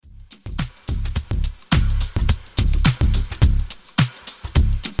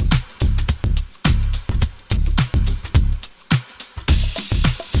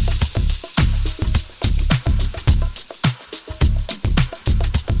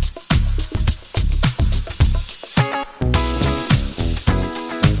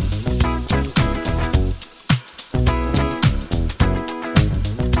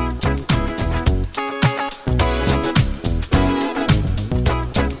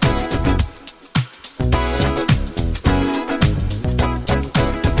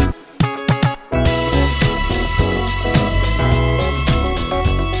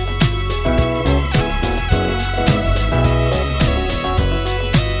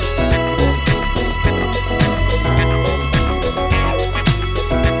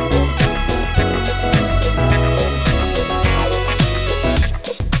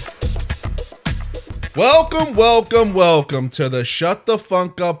Welcome to the Shut the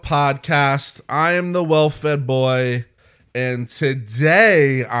Funk Up podcast. I am the well-fed boy, and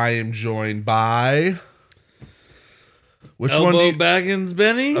today I am joined by... Elbow Baggins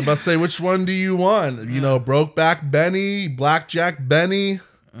Benny? I'm about to say, which one do you want? You know, Brokeback Benny, Blackjack Benny.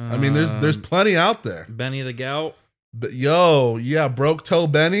 I mean, there's plenty out there. Benny the Gout? But Broke Toe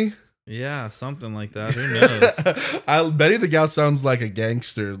Benny. Yeah, something like that. Who knows? Benny the Gout sounds like a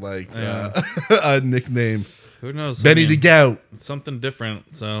gangster, a nickname. Who knows? Benny the Gout. Something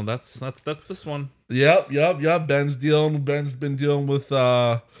different. So that's this one. Yep. Ben's been dealing with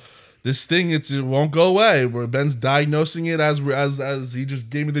this thing. It won't go away. Where Ben's diagnosing it as he just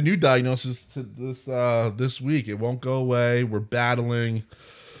gave me the new diagnosis to this week. It won't go away. We're battling.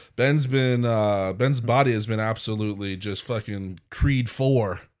 Ben's body has been absolutely just fucking Creed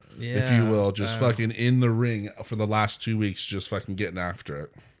 4. Yeah, if you will, just fucking in the ring for the last 2 weeks, just fucking getting after it.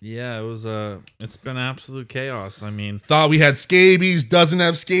 Yeah, it's been absolute chaos. I mean, thought we had scabies, doesn't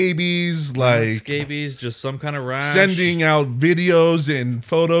have scabies, scabies, just some kind of rash. Sending out videos and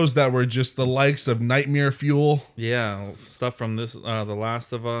photos that were just the likes of nightmare fuel. Yeah, stuff from this, The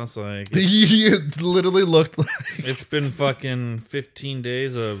Last of Us, it literally looked like it's been fucking 15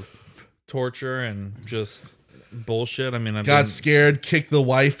 days of torture and just bullshit. I mean, I got scared, kicked the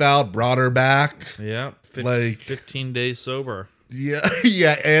wife out, brought her back. Yeah, 15 days sober. Yeah,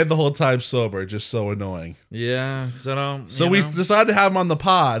 and the whole time sober, just so annoying. Yeah, so we decided to have him on the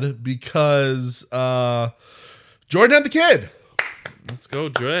pod because Jordan had the kid. Let's go,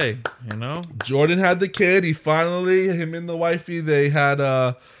 Dre. Jordan had the kid. Him and the wifey, they had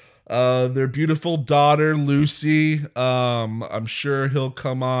their beautiful daughter, Lucy. I'm sure he'll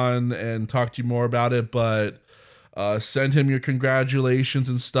come on and talk to you more about it, but send him your congratulations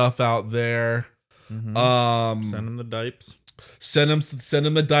and stuff out there. Mm-hmm. Send him the diapers. Send him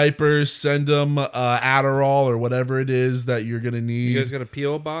the diapers. Send him Adderall or whatever it is that you're gonna need. You guys got a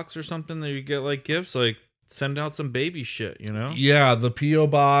PO box or something that you get like gifts? Like send out some baby shit, Yeah, the PO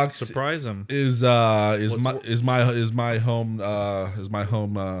box. Surprise him. Is my home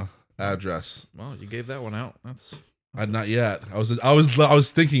address. Well, you gave that one out. That's not yet. I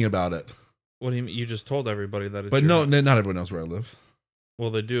was thinking about it. What do you mean? You just told everybody that it's But no, not everyone knows where I live. Well,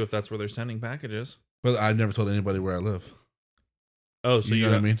 they do if that's where they're sending packages. But I never told anybody where I live. Oh, so you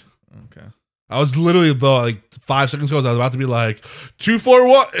know what I mean? Okay. I was literally, like 5 seconds ago, I was about to be like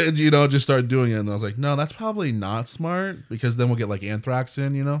 241, and just start doing it, and I was like, no, that's probably not smart because then we'll get like anthrax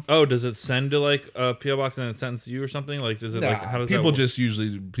in. Oh, does it send to like a PO box and it sends to you or something? Like, does it how does people that just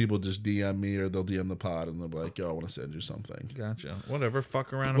people just DM me or they'll DM the pod and they'll be like, yo, I want to send you something. Gotcha. Whatever.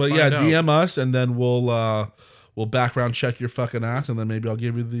 Fuck around. Well, yeah, DM us and then we'll background check your fucking ass and then maybe I'll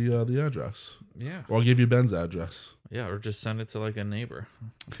give you the address. Yeah. Or I'll give you Ben's address. Yeah, or just send it to like a neighbor.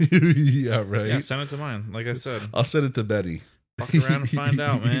 Yeah, right. Yeah, send it to mine. Like I said, I'll send it to Betty. Fuck around and find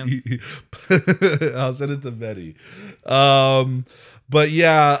out, man. I'll send it to Betty. But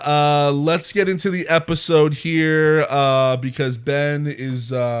yeah, let's get into the episode here because Ben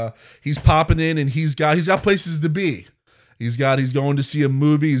is he's popping in and he's got places to be. He's going to see a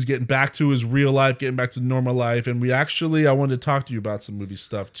movie. He's getting back to his real life, getting back to normal life. And I wanted to talk to you about some movie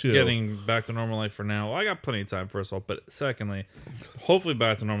stuff too. Getting back to normal life for now. Well, I got plenty of time, first of all. But secondly, hopefully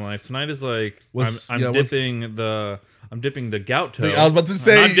back to normal life. Tonight is like, I'm dipping the gout toe. I was about to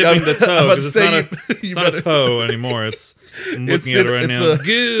say. I'm not dipping the toe because it's not a toe anymore. I'm looking at it right now.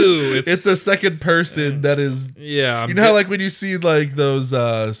 Goo. It's a second person that is. Yeah. You know how like when you see like those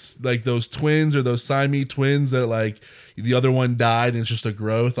twins or those Siamese twins that like the other one died and it's just a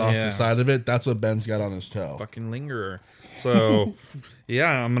growth off the side of it. That's what Ben's got on his toe. Fucking lingerer. So yeah,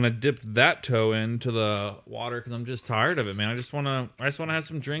 I'm gonna dip that toe into the water because I'm just tired of it, man. I just wanna have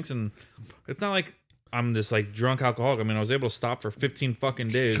some drinks, and it's not like I'm this like drunk alcoholic. I mean, I was able to stop for 15 fucking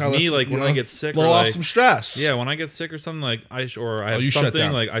days. When I get sick, blow off some stress. Yeah, when I get sick or something, like I have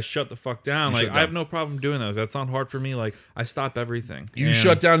something, like I shut the fuck down. I have no problem doing that. That's not hard for me. Like I stop everything. You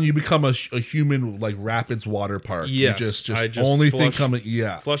shut down. You become a human like Rapids water park. Yeah, just only thing coming.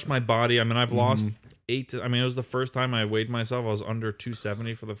 Yeah, flush my body. I mean, I've lost 8. It was the first time I weighed myself. I was under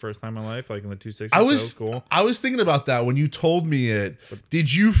 270 for the first time in my life, like in the 260. That was cool. I was thinking about that when you told me it.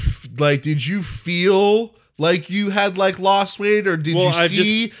 Did you feel like you had like lost weight, or did you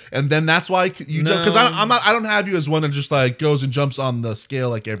see? And then that's why you because I don't have you as one that just like goes and jumps on the scale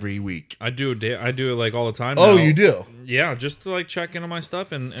like every week. I do it like all the time. Oh, now. You do? Yeah, just to like check in on my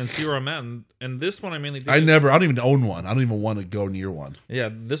stuff and see where I'm at. And this one I mainly did. I don't even own one. I don't even want to go near one. Yeah,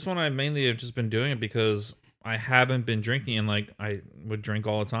 this one I mainly have just been doing it because I haven't been drinking, and like I would drink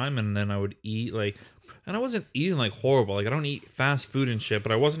all the time, and then I would eat like and I wasn't eating like horrible. Like I don't eat fast food and shit,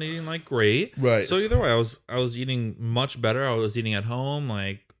 but I wasn't eating like great. Right. So either way, I was eating much better. I was eating at home.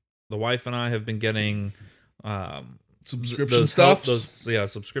 Like the wife and I have been getting Subscription stuff.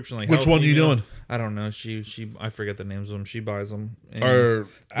 Subscription. Like which one are you doing? I don't know. She I forget the names of them. She buys them.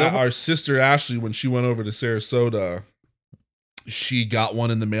 Our sister Ashley, when she went over to Sarasota, she got one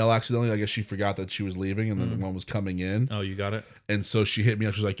in the mail accidentally. I guess she forgot that she was leaving, and then the one was coming in. Oh, you got it? And so she hit me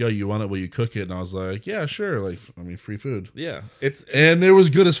up. She's like, "Yo, you want it? Will you cook it?" And I was like, "Yeah, sure." Like, I mean, free food. Yeah, and it was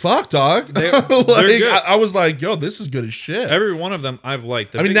good as fuck, dog. They're good. I was like, "Yo, this is good as shit." Every one of them I've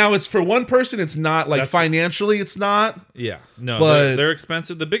liked. I mean, now it's for one person. It's not like financially, it's not. Yeah, no, but they're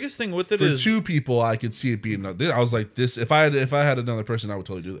expensive. The biggest thing with it for is two people, I could see it being. I was like, this. If I had another person, I would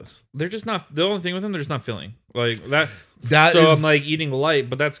totally do this. They're just not. The only thing with them, they're just not filling like that. I'm like eating light,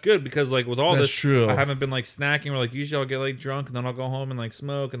 but that's good because like with all this, true. I haven't been like snacking. Or like usually I'll get like drunk and then I'll go home and like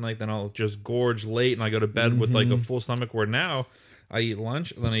smoke and like then I'll just gorge late and I go to bed with like a full stomach. Where now I eat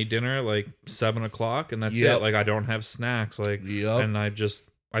lunch and then I eat dinner at like 7:00 and that's it. Like I don't have snacks. Like and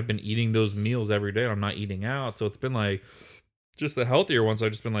I've been eating those meals every day. I'm not eating out, so it's been like just the healthier ones.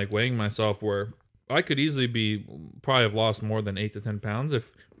 I've just been like weighing myself where I could easily probably have lost more than 8 to 10 pounds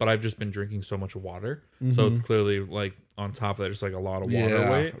but I've just been drinking so much water. So it's clearly like on top of that, just like a lot of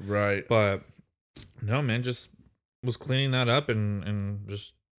water weight. Right. But no, man, just was cleaning that up and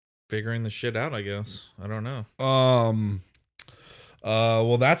just figuring the shit out, I guess. I don't know.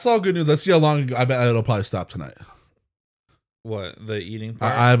 Well, that's all good news. Let's see how long. I bet it'll probably stop tonight. What, the eating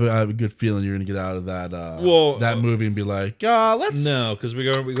part? I have a good feeling you're gonna get out of that that movie and be like, let's no, because we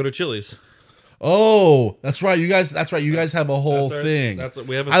go to Chili's. Oh, that's right. You guys have a whole thing.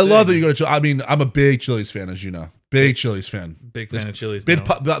 We have. I love that you go to Chili's. I mean, I'm a big Chili's fan, as you know. Big Chili's fan. Big fan of Chili's. This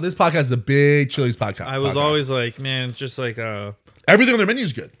podcast is a big Chili's podcast. I was always like, man, it's just like everything on their menu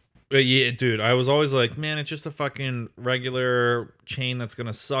is good. Yeah, dude. I was always like, man, it's just a fucking regular chain that's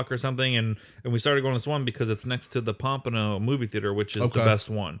gonna suck or something. And we started going to this one because it's next to the Pompano movie theater, which is the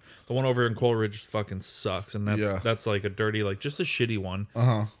best one. The one over in Coleridge fucking sucks, and that's like a dirty, like just a shitty one.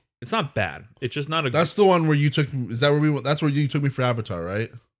 It's not bad. It's just not a. That's the one where you took. Is that where we? That's where you took me for Avatar,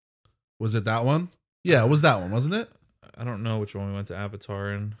 right? Was it that one? Yeah, it was that one, wasn't it? I don't know which one we went to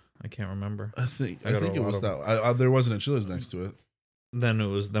Avatar in. I can't remember. I think it was that. There wasn't a Chili's next to it. Then we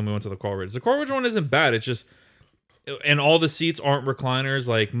went to the Coleridge. The Coleridge one isn't bad. It's just, and all the seats aren't recliners.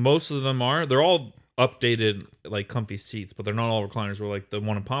 Like most of them are. They're all updated, like comfy seats, but they're not all recliners. Where like the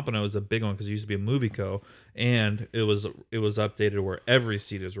one in Pompano is a big one because it used to be a movie co, and it was updated where every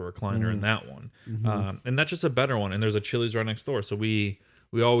seat is a recliner in that one, and that's just a better one. And there's a Chili's right next door, so we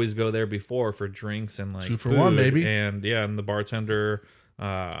always go there before for drinks and like 2 for 1, baby. And and the bartender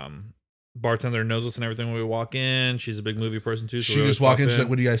knows us and everything when we walk in. She's a big movie person too. So she just walk in. She's like,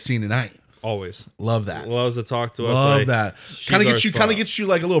 "What are you guys seeing tonight?" Always love that. Loves to talk to us. Love that. Kind of gets you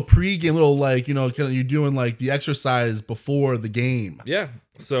like a little pregame, little like you're doing like the exercise before the game. Yeah.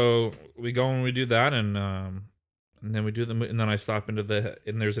 So we go and we do that, and then we do and then I stop and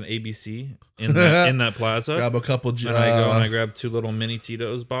there's an ABC in that plaza. Grab a couple. And I go and I grab 2 little mini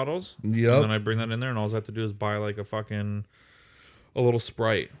Tito's bottles. Yep. And then I bring that in there, and all I have to do is buy like a little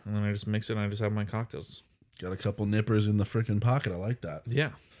Sprite, and then I just mix it and I just have my cocktails. Got a couple nippers in the freaking pocket. I like that. Yeah.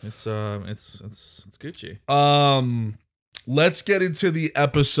 It's Gucci. Let's get into the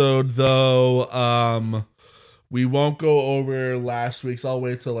episode though. We won't go over last week's. I'll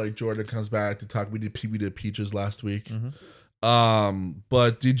wait till like Jordan comes back to talk. We did peaches last week.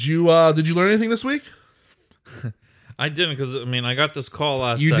 But did you learn anything this week? I didn't, because I mean I got this call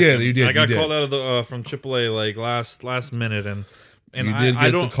last. You did. I got called out of the from AAA like last minute, and you did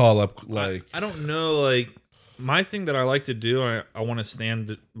get the call up. Like I don't know, like my thing that I like to do, I want to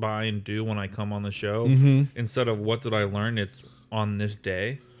stand by and do when I come on the show, instead of what did I learn, it's on this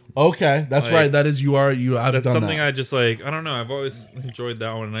day. Okay, that's like, right. That is that's something that. I just like. I don't know. I've always enjoyed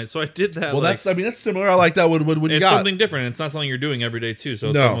that one, and so I did that. Well, that's similar. I like that. What you got? It's something different. It's not something you're doing every day too. So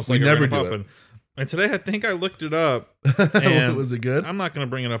it's almost like we never do it. And today I think I looked it up. And was it good? I'm not going to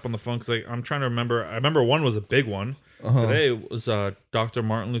bring it up on the phone because I'm trying to remember. I remember one was a big one. Today was Dr.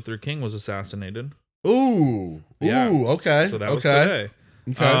 Martin Luther King was assassinated. Ooh. Okay. So that was today.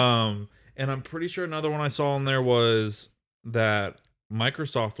 Okay. And I'm pretty sure another one I saw in there was that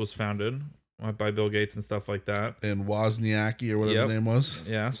Microsoft was founded by Bill Gates and stuff like that. And Wozniacki or whatever the name was.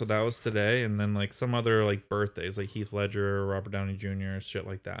 Yeah, so that was today. And then like some other like birthdays, like Heath Ledger, Robert Downey Jr., shit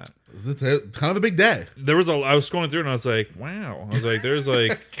like that. It's kind of a big day. I was scrolling through and I was like, wow. I was like, there's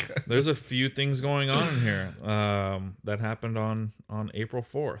a few things going on in here that happened on April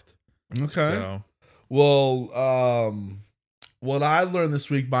 4th. Okay. So. Well, what I learned this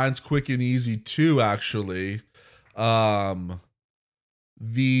week, mine's quick and easy too, actually.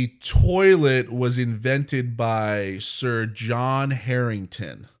 The toilet was invented by Sir John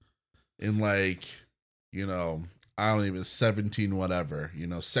Harrington in like, I don't even 17 whatever, I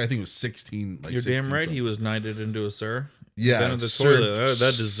think it was 16. Like You're 16 damn right. something. He was knighted into a sir. Yeah, Invented the toilet.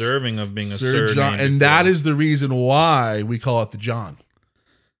 That deserving of being a Sir sir. John, and that is the reason why we call it the John.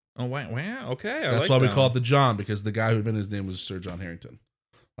 Oh wow, okay. That's why we call it the John, because the guy who invented his name was Sir John Harrington.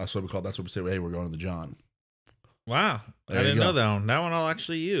 That's what we call. That's what we say. Hey, we're going to the John. Wow, I didn't know that one. That one I'll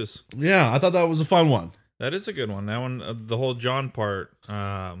actually use. Yeah, I thought that was a fun one. That is a good one. That one, the whole John part,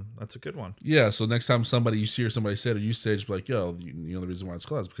 that's a good one. Yeah, so next time you see somebody say it, or you say it, just be like, yo, the reason why it's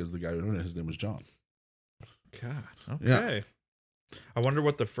called is because the guy who invented it, his name was John. God, okay. Yeah. I wonder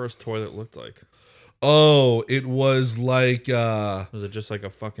what the first toilet looked like. Oh, it was like... was it just like a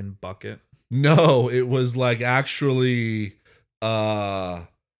fucking bucket? No, it was like actually... yeah,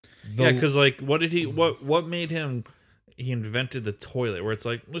 because like, what made him... He invented the toilet, where it's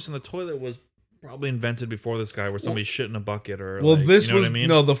like, listen, the toilet was probably invented before this guy, where somebody shit in a bucket, or well, like, this you know was what I mean?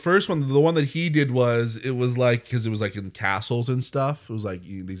 No, the first one, the one that he did was, it was like, because it was like in castles and stuff. It was like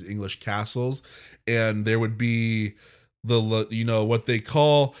these English castles, and there would be what they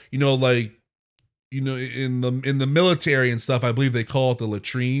call like in the military and stuff. I believe they call it the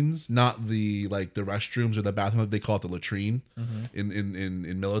latrines, not the the restrooms or the bathroom. They call it the latrine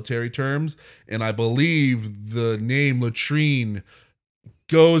in military terms, and I believe the name latrine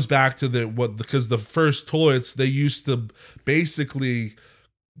goes back to because the first toilets, they used to basically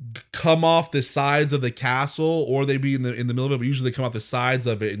come off the sides of the castle, or they'd be in the middle of it, but usually they come off the sides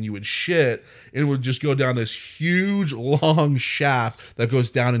of it, and you would shit, and it would just go down this huge long shaft that goes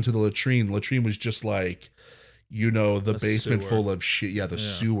down into the latrine. The latrine was just like, the basement sewer. full of shit. Yeah,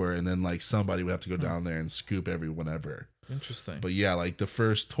 sewer, and then somebody would have to go down there and scoop everyone ever. Interesting. But yeah, the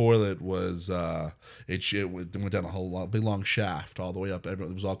first toilet was it went down a big long shaft all the way up. It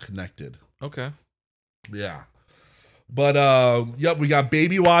was all connected. Okay. Yeah. But yep, we got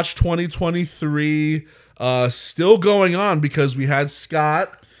Baby Watch 2023 still going on, because we had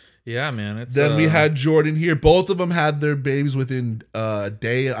Scott. Yeah, man. Then we had Jordan here. Both of them had their babies within a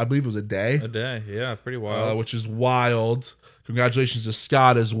day. I believe it was a day. A day, yeah, pretty wild. Which is wild. Congratulations to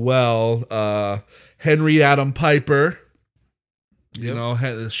Scott as well. Henry Adam Piper. Yep.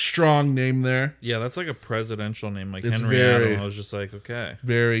 Had a strong name there. Yeah, that's like a presidential name, like it's Henry Adam. I was just like, okay.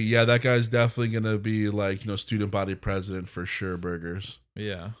 That guy's definitely going to be student body president for sure, burgers.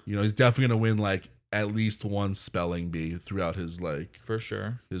 Yeah. He's definitely going to win at least one spelling bee throughout his for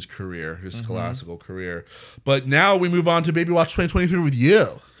sure, his career, his scholastical career. But now we move on to Baby Watch 2023 with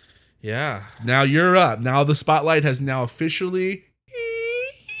you. Yeah. Now you're up. Now the spotlight has now officially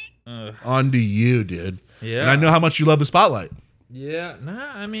onto you, dude. Yeah. And I know how much you love the spotlight. Yeah,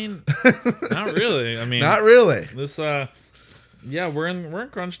 I mean, not really. I mean, not really. This, yeah, we're in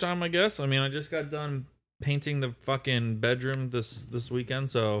crunch time, I guess. I mean, I just got done painting the fucking bedroom this weekend,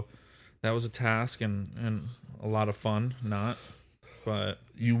 so that was a task and a lot of fun. But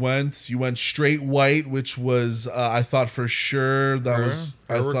you went straight white, which was I thought for sure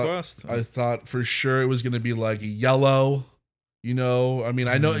I thought for sure it was gonna be like yellow. I mean,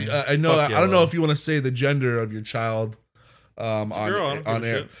 I know. I don't know if you want to say the gender of your child. On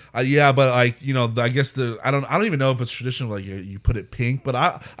air. Yeah, but I guess I don't even know if it's traditional, you put it pink, but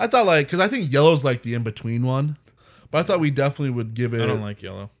I thought because I think yellow's the in between one, but I thought we definitely would give it. I don't like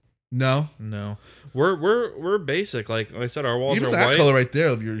yellow. No, we're basic. Like I said, our walls even are that white. color right there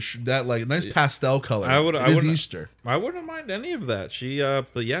of your that nice pastel color. I would Easter. I wouldn't mind any of that.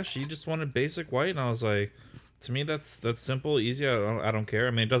 But yeah, she just wanted basic white, and I was like, to me that's simple, easy. I don't care.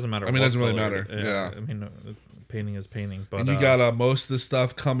 I mean, it doesn't matter. I mean, it doesn't really matter. Yeah. I mean, painting is painting. But and you got most of the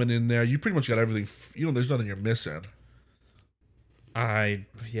stuff coming in there. You pretty much got everything. There's nothing you're missing. I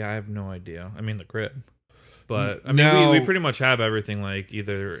have no idea. I mean, the crib. But I mean, we pretty much have everything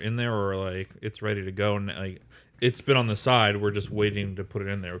either in there or it's ready to go, and it's been on the side. We're just waiting to put it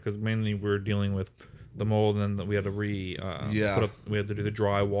in there because mainly we're dealing with the mold, and then we had to we had to do the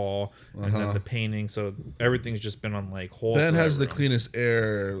drywall and then the painting. So everything's just been on hold. Ben has the cleanest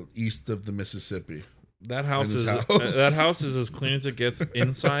air east of the Mississippi. That house is as clean as it gets,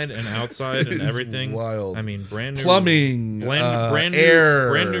 inside and outside and everything. Wild. I mean, brand new plumbing, brand new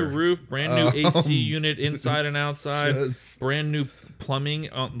air, brand new roof, brand new AC unit inside and outside, brand new plumbing.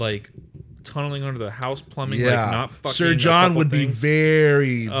 tunneling under the house plumbing, Yeah. like not fucking. Sir a John couple would be things.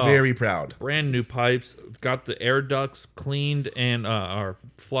 very, very proud. Brand new pipes, got the air ducts cleaned and are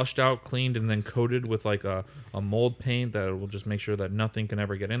flushed out, cleaned, and then coated with like a mold paint that will just make sure that nothing can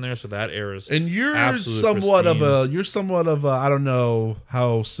ever get in there. So that air is And you're absolute somewhat pristine. of a I don't know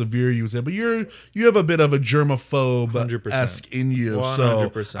how severe you would say, but you have a bit of a germaphobe esque in you.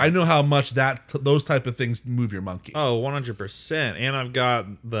 100%. So I know how much those type of things move your monkey. Oh, 100%. And I've got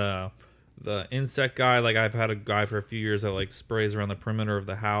the insect guy. Like I've had a guy for a few years that like sprays around the perimeter of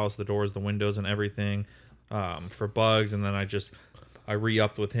the house, the doors, the windows, and everything for bugs. And then I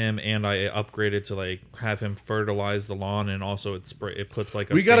re-upped with him, and I upgraded to like have him fertilize the lawn, and also it puts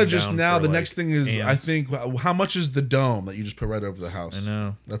like a We gotta thing just down now. for, The like, next thing is, I ants. think, how much is the dome that you just put right over the house? I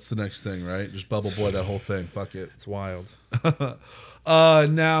know. That's the next thing, right? Just bubble boy that whole thing. Fuck it. It's wild.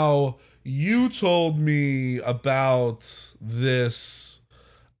 Now you told me about this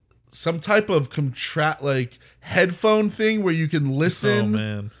some type of like headphone thing where you can Oh listen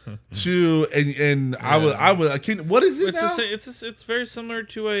man. to and I can what is it now? It's very similar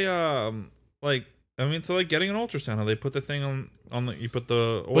to a to like getting an ultrasound. How they put the thing on the you put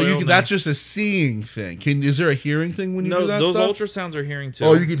the oil. But and that's just a seeing thing. Is there a hearing thing when you do that those stuff? ultrasounds are hearing too.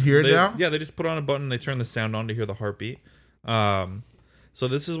 Oh, you can hear it now? Yeah, they just put on a button. They turn the sound on to hear the heartbeat. So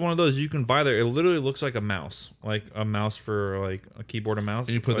this is one of those you can buy there. It literally looks like a mouse for like a keyboard and mouse.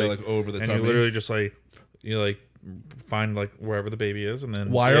 And you put that like over the and tummy. you literally just like find like wherever the baby is, and then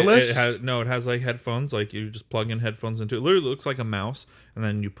wireless. It has like headphones. Like you just plug in headphones into it. Literally looks like a mouse, and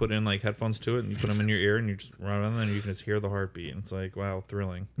then you put in like headphones to it, and you put them in your ear, and you just run, and then you can just hear the heartbeat. And it's like, wow,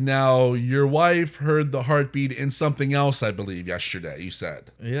 thrilling. Now your wife heard the heartbeat in something else, I believe, yesterday. You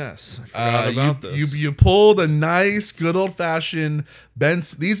said. Yes, I forgot about this. You pulled a nice, good old fashioned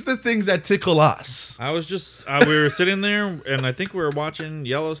Ben's. These are the things that tickle us. I was just we were sitting there, and I think we were watching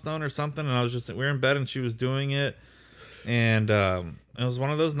Yellowstone or something, and we were in bed, and she was doing it, and it was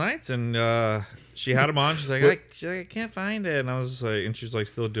one of those nights, and she had them on. She's like, I can't find it, and I was just like, and she's like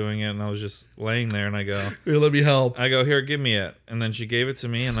still doing it, and I was just laying there, and I go, Here, let me help. I go, here, give me it, and then she gave it to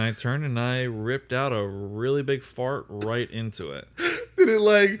me, and I turned and I ripped out a really big fart right into it. Did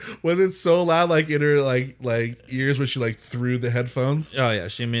it was it so loud in her like ears when she threw the headphones? Oh yeah,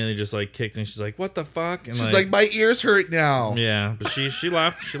 she immediately just kicked and she's like, what the fuck? And she's like, my ears hurt now. Yeah, but she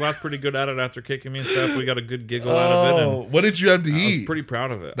laughed. She laughed pretty good at it after kicking me and stuff. We got a good giggle out of it. And what did you have to eat? I was pretty proud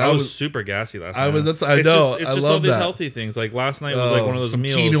of it. I was super gassy last night. I know. It's I just all love these that. healthy things. Like last night was one of those some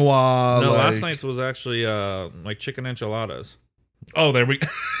meals. Quinoa. No, last night's was actually chicken enchiladas. Oh, there we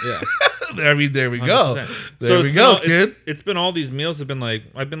Yeah. there we go. 100%. There we go, kid. It's been all these meals have been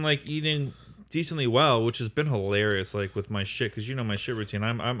I've been eating decently well, which has been hilarious. With my shit, because my shit routine.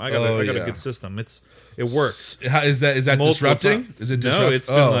 I got a good system. It works. Is that disrupting? Is it disrupting? No, it's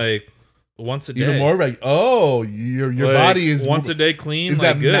been once a day. Even more your body is once a day clean. Is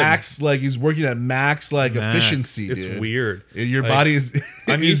that good. max? He's working at max efficiency. It's dude. Weird. Your body is.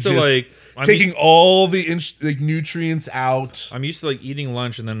 I'm used to taking all the nutrients out. I'm used to eating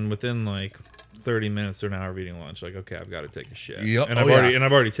lunch, and then within 30 minutes or an hour of eating lunch, okay, I've got to take a shit. Yep. And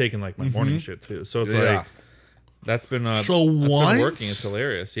I've already taken my morning shit too. So it's that's been that's been working. It's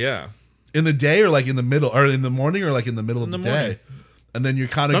hilarious. Yeah. In the day or in the middle, or in the morning, or in the middle of the day. And then you're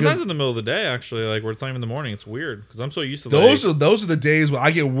kind of sometimes in the middle of the day, actually, where it's not even in the morning. It's weird because I'm so used to those are the days when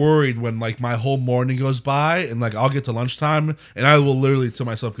I get worried when my whole morning goes by and I'll get to lunchtime and I will literally to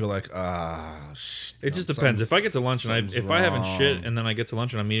myself go it just depends. If I get to lunch and if I haven't shit and then I get to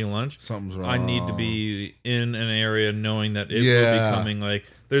lunch and I'm eating lunch, something's wrong. I need to be in an area knowing that it will be coming.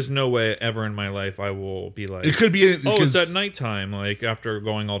 There's no way ever in my life I will be it could be it's at nighttime after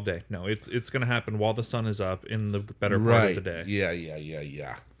going all day. No, it's gonna happen while the sun is up in the better part of the day.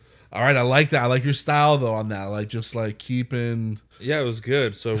 Yeah. All right, I like that. I like your style though on that. Just keeping. Yeah, it was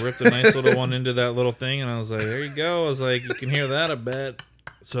good. So ripped a nice little one into that little thing, and I was like, there you go. I was like, you can hear that, I bet.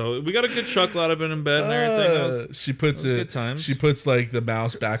 So we got a good chuckle out of it in bed and everything. She puts good times. She puts the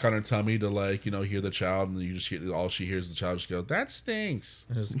mouse back on her tummy to hear the child, and you just hear all she hears the child just go, "That stinks."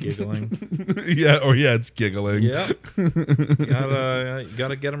 Just giggling. it's giggling. Yeah.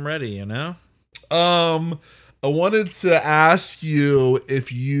 Gotta get them ready, I wanted to ask you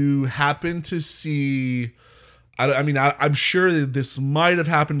if you happen to see. I'm sure that this might have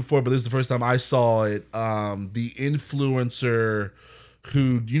happened before, but this is the first time I saw it. The influencer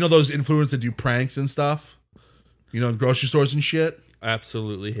who, those influencers that do pranks and stuff, in grocery stores and shit.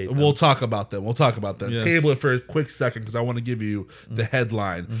 Absolutely hate them. We'll talk about them. Yes. Table it for a quick second because I want to give you the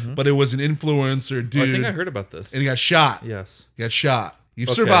headline. Mm-hmm. But it was an influencer dude. I think I heard about this. And he got shot. Yes. He got shot. You've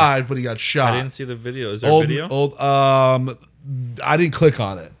survived, but he got shot. I didn't see the video. Is there a video? I didn't click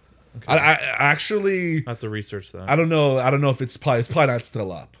on it. Okay. I actually I have to research that. I don't know if it's probably not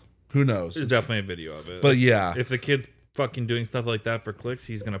still up. Who knows? There's definitely a video of it. But yeah, if the kid's fucking doing stuff like that for clicks,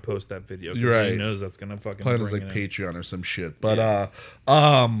 he's gonna post that video because Right. he knows that's gonna fucking probably bring like it in. Patreon or some shit. But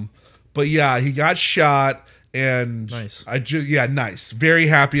but yeah, he got shot. And Nice. Nice. Very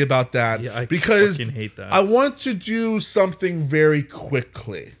happy about that. Yeah, I because fucking hate that. I want to do something very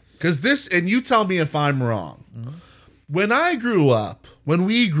quickly. Because this, and you tell me if I'm wrong. Mm-hmm. When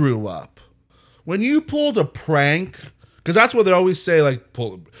we grew up, when you pulled a prank, because that's what they always say, like,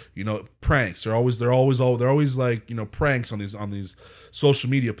 pranks. They're always like, pranks on these social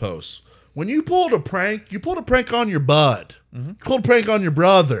media posts. When you pulled a prank on your bud. Mm-hmm. You pulled a prank on your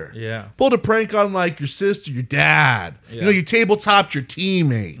brother. Yeah. Pulled a prank on like your sister, your dad. Yeah. You tabletopped your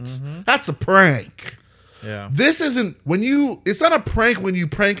teammates. Mm-hmm. That's a prank. Yeah. This isn't it's not a prank when you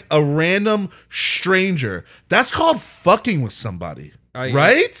prank a random stranger. That's called fucking with somebody.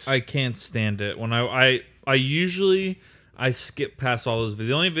 Right? I can't stand it. When I usually skip past all those videos.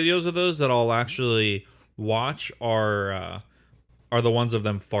 The only videos of those that I'll actually watch are the ones of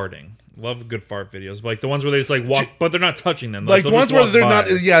them farting. Love good fart videos, like the ones where they just like walk, but they're not touching them. Like the ones where they're not.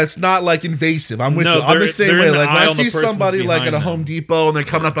 Yeah, it's not like invasive. I'm with you. I'm the same way. Like when I see somebody like at a Home Depot and they're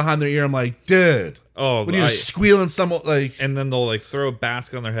coming up behind their ear, I'm like, dude. Oh, when you're squealing, someone like, and then they'll like throw a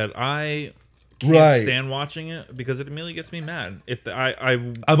basket on their head. I can't stand watching it because it immediately gets me mad.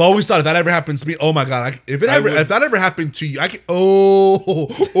 I've always thought if that ever happens to me, oh my god! If that ever happened to you, I can.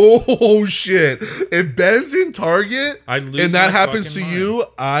 Oh shit! If Ben's in Target and that happens to you,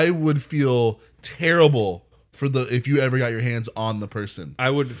 I would feel terrible if you ever got your hands on the person. I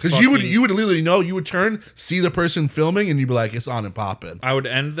would, because you would literally know. You would turn, see the person filming, and you'd be like, "It's on and popping." I would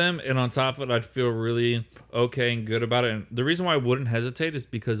end them, and on top of it, I'd feel really okay and good about it. And the reason why I wouldn't hesitate is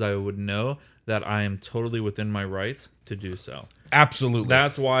because I would know that I am totally within my rights to do so. Absolutely.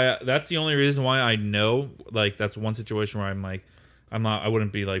 That's the only reason why I know, like, that's one situation where I'm like, I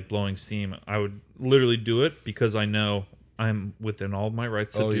wouldn't be like blowing steam. I would literally do it because I know I'm within all of my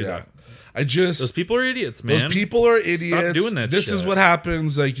rights to do that. Those people are idiots, man. Those people are idiots. Stop doing that This shit. is what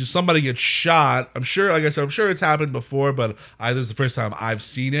happens. Like, somebody gets shot. I'm sure, like I said, I'm sure it's happened before, but this is the first time I've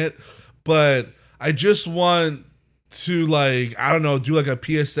seen it. But I just want to, like, I don't know, do like a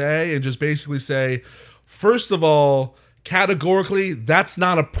PSA and just basically say, first of all, categorically, that's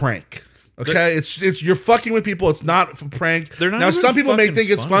not a prank. Okay, it's you're fucking with people. It's not a prank. They're not now, some people may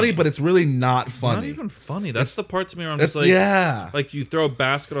think it's funny, funny, but it's really not funny. Not even funny. That's the part to me where I'm just like, like you throw a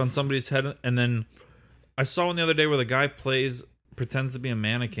basket on somebody's head, and then I saw one the other day where the guy pretends to be a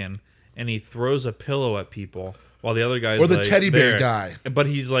mannequin, and he throws a pillow at people while the other guy's or the like, teddy bear guy. But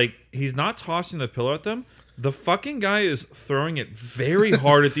he's not tossing the pillow at them. The fucking guy is throwing it very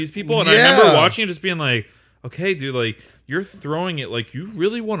hard at these people, and I remember watching it just being like, okay, dude, like, you're throwing it like you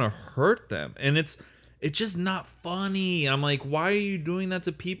really want to hurt them, and it's just not funny. I'm like, why are you doing that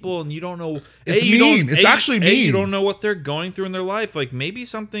to people? And you don't know. It's mean. It's actually mean. You don't know what they're going through in their life. Like, maybe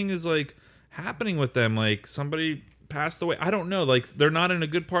something is like happening with them. Like, somebody passed away. I don't know. Like, they're not in a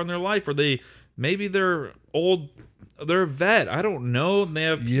good part in their life, or maybe they're old. They're a vet. I don't know. They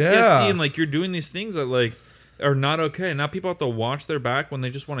have PTSD, and like, you're doing these things that like are not okay. Now people have to watch their back when they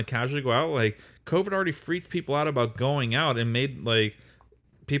just want to casually go out. Like, COVID already freaked people out about going out and made like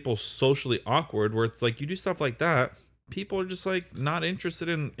people socially awkward, where it's like you do stuff like that, people are just like not interested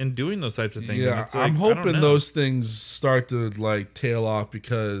in doing those types of things. Yeah, it's like, I'm hoping those things start to like tail off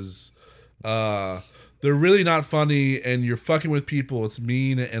because they're really not funny, and you're fucking with people. It's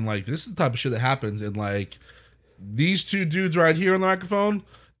mean, and like this is the type of shit that happens. And like these two dudes right here on the microphone,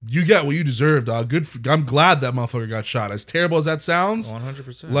 you get what you deserve, dog. I'm glad that motherfucker got shot. As terrible as that sounds,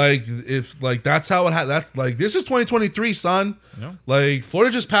 100%. Like, if like that's how it that's like, this is 2023, son. Yeah. Like,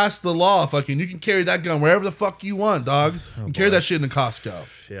 Florida just passed the law. Fucking, you can carry that gun wherever the fuck you want, dog. You can carry that shit in Costco.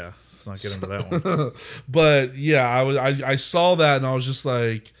 Yeah, let's not get into that one. But yeah, I saw that and I was just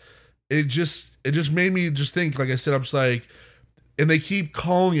like, it just made me just think. Like I said, I'm just like. And they keep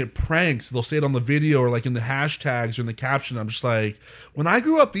calling it pranks. They'll say it on the video or like in the hashtags or in the caption. I'm just like, when I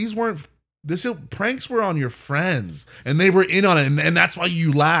grew up, pranks were on your friends and they were in on it, and that's why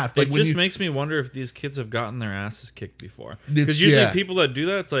you laughed. Like, it just makes me wonder if these kids have gotten their asses kicked before. Because usually people that do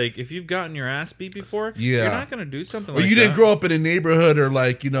that, it's like, if you've gotten your ass beat before, you're not going to do something like that. Or you didn't grow up in a neighborhood or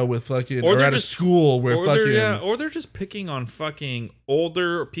like, with fucking, or at a school where or they're just picking on fucking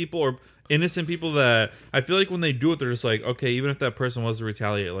older people or innocent people that I feel like when they do it, they're just like, okay, even if that person was to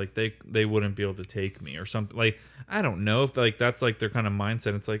retaliate, like they wouldn't be able to take me or something. Like, I don't know if like that's like their kind of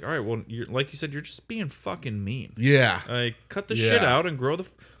mindset. It's like, all right, well, you're, like you said, you're just being fucking mean. Yeah. Like, cut the shit out and grow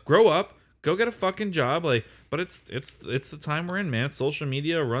up, Go get a fucking job. Like, but it's the time we're in, man. Social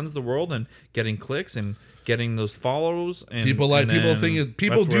media runs the world, and getting clicks and getting those follows, and people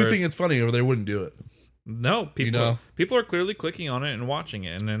do think it's funny, or they wouldn't do it. No, people are clearly clicking on it and watching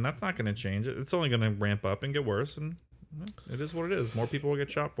it, and then that's not going to change. It's only going to ramp up and get worse, and it is what it is. More people will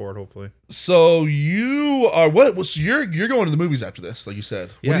get shot for it, hopefully. So you are you're going to the movies after this, like you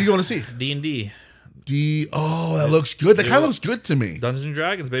said. What are you going to see? D&D. That looks good. That kind of looks good to me. Dungeons and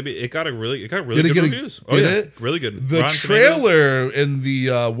Dragons, baby. It got really good reviews. Did it? Really good. The trailer and the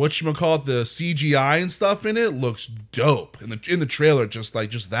whatchamacallit, the CGI and stuff in it looks dope. In the trailer, just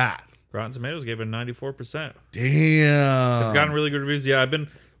that. Rotten Tomatoes gave it a 94%. Damn. It's gotten really good reviews. Yeah, I've been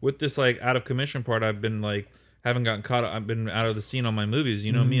with this like out of commission part. I've been like haven't gotten caught up. I've been out of the scene on my movies.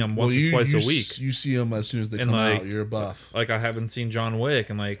 You know me. I'm once or twice a week. You see them as soon as they come out. You're a buff. Like I haven't seen John Wick,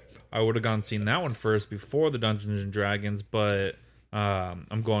 and like I would have gone and seen that one first before the Dungeons and Dragons, but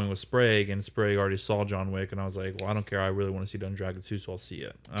I'm going with Sprague, and Sprague already saw John Wick, and I was like, well, I don't care. I really want to see Dungeons and Dragons 2, so I'll see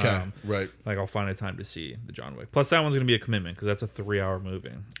it. Okay, right. Like I'll find a time to see the John Wick. Plus, that one's gonna be a commitment because that's a 3-hour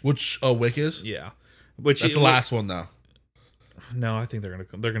movie. Which Wick is? Yeah, that's the last one though. No, I think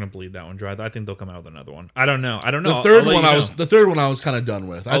they're gonna bleed that one dry. I think they'll come out with another one. I don't know. The third one I was kind of done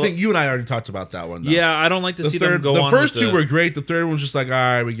with. I think you and I already talked about that one. Though. Yeah, I don't like to see them go on. The first two were great. The third one's just like, all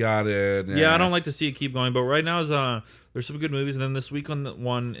right, we got it. Yeah, I don't like to see it keep going. But right now is there's some good movies, and then this week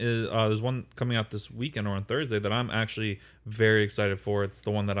there's one coming out this weekend or on Thursday that I'm actually very excited for. It's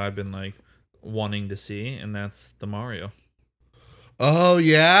the one that I've been like wanting to see, and that's the Mario. Oh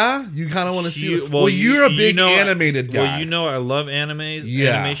yeah, you kind of want to see. Well, you're a big animated guy. Well, you know I love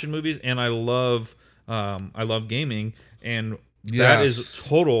animation movies, and I love gaming, and that is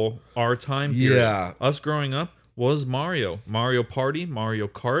total our time period. Yeah, us growing up was Mario Party, Mario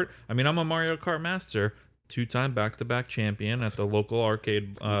Kart. I mean, I'm a Mario Kart master, 2-time back-to-back champion at the local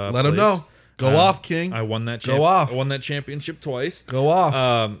arcade. Let him know. Go off, King. I won that. Go off. I won that championship twice. Go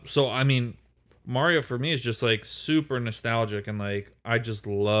off. So I mean, Mario for me is just like super nostalgic, and like I just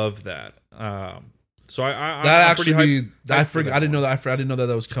love that. So I didn't know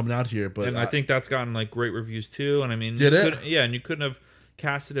that was coming out here, but I think that's gotten like great reviews too. And I mean, and you couldn't have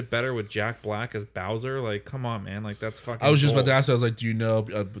casted it better with Jack Black as Bowser. Like, come on, man, like that's fucking. I was just about to ask. I was like, do you know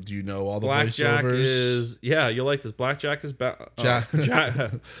all the Blackjack voiceovers? You'll like this. Blackjack is Jack. What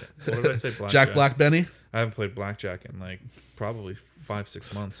did I say? Blackjack. Jack Black Benny. I haven't played Blackjack in like probably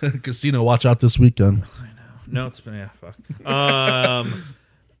 5-6 months. Casino, watch out this weekend. I know. No, it's been fuck.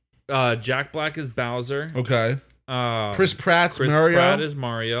 Jack Black is Bowser. Okay. Chris Pratt is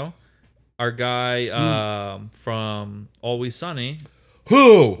Mario. Our guy from Always Sunny.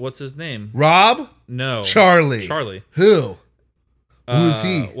 Who? What's his name? Rob? No. Charlie. Who? Who is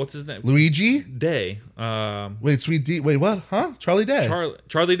he? What's his name? Luigi? Day. Wait, Sweet D. Wait, what? Huh? Charlie Day.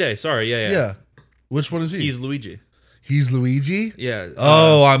 Charlie Day. Sorry. Yeah. Which one is he? He's Luigi. He's Luigi? Yeah.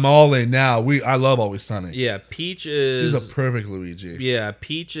 I'm all in now. I love Always Sunny. Yeah, Peach is... He's a perfect Luigi. Yeah,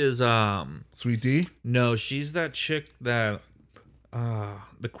 Peach is... Sweet D? No, she's that chick that...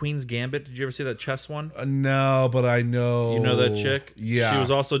 the Queen's Gambit. Did you ever see that chess one? No, but I know... You know that chick? Yeah. She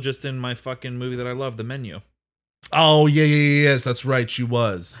was also just in my fucking movie that I love, The Menu. Oh, yeah. That's right. She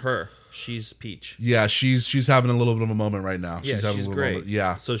was. Her. She's Peach. Yeah, she's having a little bit of a moment right now. Yeah, she's great. Moment.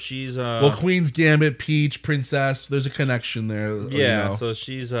 Yeah. So she's well, Queen's Gambit, Peach, Princess. There's a connection there. Yeah. So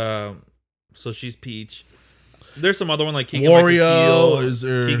she's Peach. There's some other one like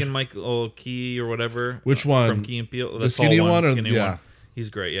Keegan Michael Key or whatever. Which one? From Key and Peele. The skinny one, or one. He's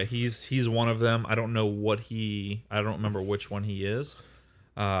great. Yeah, he's one of them. I don't know I don't remember which one he is.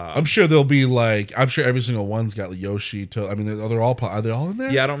 I'm sure they'll be like. I'm sure every single one's got Yoshi. Toad. I mean, are they all in there?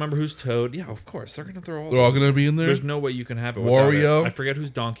 Yeah, I don't remember who's Toad. Yeah, of course they're gonna throw all. They're all gonna be in there. There's no way you can have it. Wario. I forget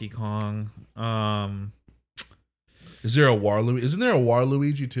who's Donkey Kong. Is there a Waluigi? Isn't there a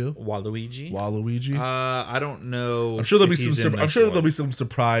Waluigi too? Waluigi. I don't know. I'm sure there'll be some. I'm sure there'll be some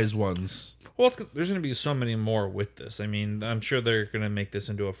surprise ones. Well, there's going to be so many more with this. I mean, I'm sure they're going to make this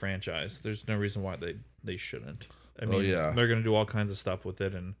into a franchise. There's no reason why they shouldn't. I mean, they're going to do all kinds of stuff with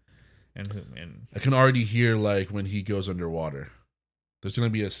it, and I can already hear like when he goes underwater. There's going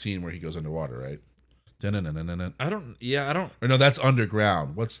to be a scene where he goes underwater, right? I don't. Or no, that's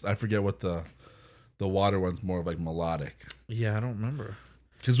underground. I forget what the water one's more of like melodic. Yeah, I don't remember.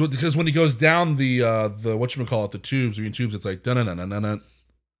 Because when he goes down the whatchamacallit, the tubes, it's like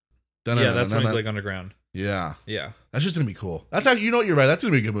yeah, that's when he's like underground. Yeah. That's just gonna be cool. That's how you're right. That's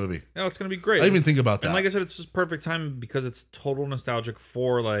gonna be a good movie. No, it's gonna be great. I didn't even think about that. And like I said, it's just perfect time because it's total nostalgic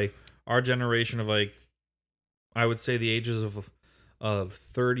for like our generation of like, I would say the ages of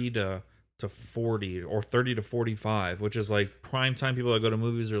 30 to to 40 or 30 to 45, which is like prime time people that go to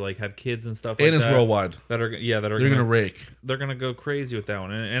movies or like have kids and stuff like that. And it's worldwide. That are they're gonna rake. They're gonna go crazy with that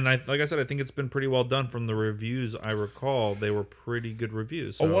one. And I like I said, I think it's been pretty well done from the reviews. I recall they were pretty good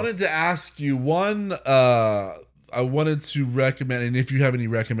reviews. So. I wanted to ask you one. I wanted to recommend, and if you have any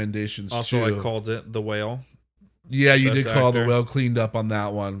recommendations, Also, too. I called it The Whale. Yeah, you Best did call actor. The Whale cleaned up on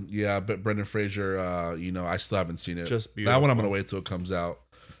that one. Yeah, but Brendan Fraser, I still haven't seen it. Just that one I'm beautiful. gonna wait till it comes out.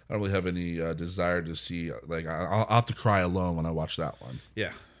 I don't really have any desire to see. Like, I'll have to cry alone when I watch that one.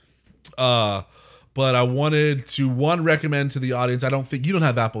 Yeah. But I wanted to recommend to the audience. I don't think you don't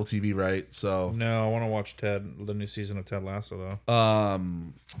have Apple TV, right? So No, I want to watch the new season of Ted Lasso though.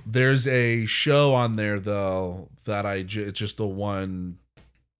 There's a show on there though that it's just the one,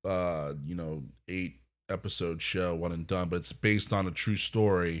 8-episode show, one and done, but it's based on a true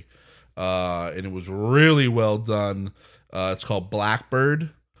story, and it was really well done. It's called Blackbird.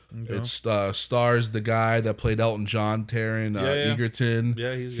 Okay. It stars the guy that played Elton John, Taron Egerton.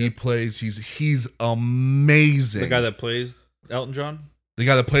 Yeah, he's amazing. The guy that plays Elton John. The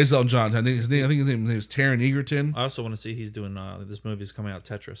guy that plays Elton John. I think his name is Taron Egerton. I also want to see he's doing this movie's coming out,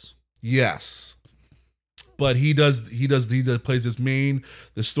 Tetris. Yes, but he plays this main.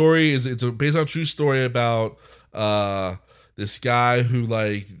 The story is based on a true story about this guy who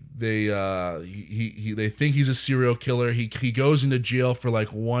like they think he's a serial killer. He goes into jail for like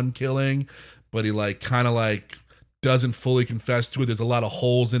one killing, but he like kind of like doesn't fully confess to it. There's a lot of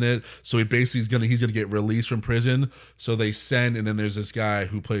holes in it, so he's gonna get released from prison. So they send, and then there's this guy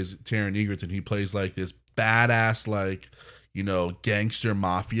who plays Taron Egerton. He plays like this badass like gangster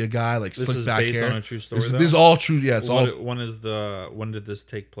mafia guy, like This slick is back based hair. on a true story. This is all true. Yeah, it's all. When did this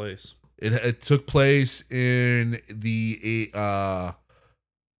take place? It took place in the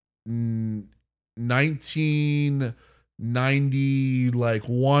 1990, like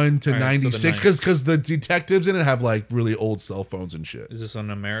 1 to 96, because the detectives in it have like really old cell phones and shit. Is this on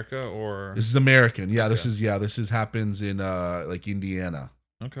America or? This is American. Yeah, Okay. this happens in like Indiana,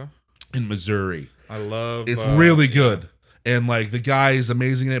 Okay. in Missouri. I love. It's really yeah. good. And like the guy is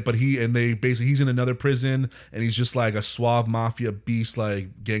amazing in it, but he's in another prison, and he's just like a suave mafia beast,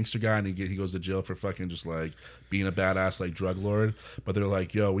 like gangster guy, and he goes to jail for fucking just like being a badass like drug lord. But they're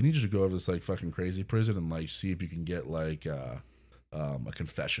like, yo, we need you to go to this like fucking crazy prison and like see if you can get like a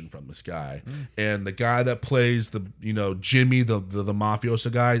confession from this guy. And the guy that plays Jimmy, the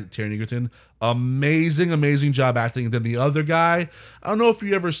mafioso guy, Taron Egerton, amazing job acting. And then the other guy, I don't know if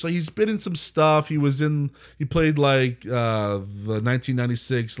you ever saw, he's been in some stuff. He played like the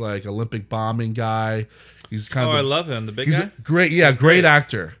 1996 like Olympic bombing guy. He's kind of I love him. The big he's guy. great, yeah, great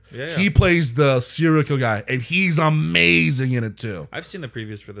actor. Yeah. He plays the serial killer guy, and he's amazing in it too. I've seen the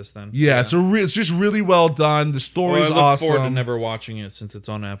previews for this. Then. Yeah. it's just really well done. The story's I look awesome. forward to never watching it since it's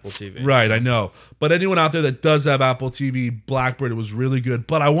on Apple TV. Right, I know. But anyone out there that does have Apple TV, Blackbird, it was really good.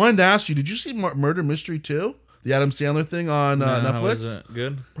 But I wanted to ask you, did you see Murder Mystery 2? The Adam Sandler thing on Netflix? Was it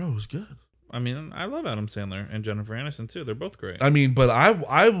good? Bro, it was good. I mean, I love Adam Sandler and Jennifer Aniston too. They're both great. I mean, but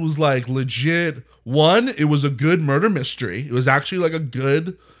I was like legit. One, it was a good murder mystery. It was actually like a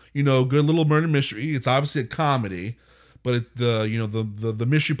good little murder mystery. It's obviously a comedy, but the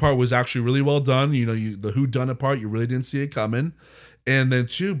mystery part was actually really well done. The whodunit part, you really didn't see it coming. And then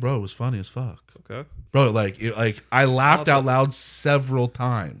two, bro, it was funny as fuck. Okay. Bro, I laughed out loud several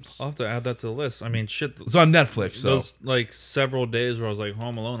times. I'll have to add that to the list. I mean, shit. It's on Netflix. So Those like several days where I was like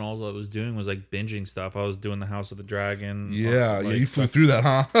home alone, all I was doing was like binging stuff. I was doing the House of the Dragon. yeah, like, you flew through that,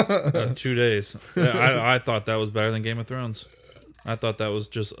 huh? 2 days. Yeah, I thought that was better than Game of Thrones. I thought that was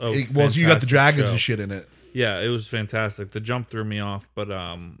just Well, you got the fantastic dragons show. and shit in it. Yeah, it was fantastic. The jump threw me off, but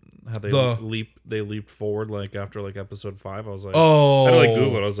how they leaped forward like after like episode 5. I was like, oh, I had to like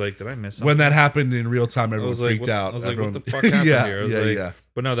Google it. I was like, did I miss something? When that happened in real time, everyone I was like, freaked out. I was like, Everyone, what the fuck happened yeah, here? I was yeah.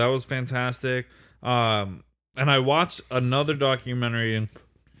 But no, that was fantastic. And I watched another documentary,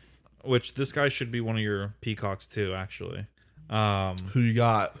 which this guy should be one of your peacocks too, actually. Who you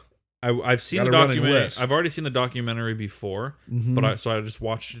got? I've seen the documentary. I've already seen the documentary before, but I just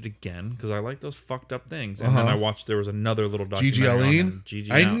watched it again because I like those fucked up things. And then I watched there was another little documentary. Gigi Allen.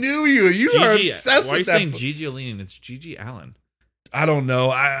 Gigi I Allen. knew you. You are obsessed why with are you that. saying Gigi Allen? It's Gigi Allen. I don't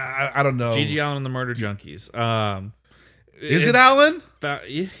know. I don't know. Gigi Allen and the Murder Junkies. Is it Allen? Yeah.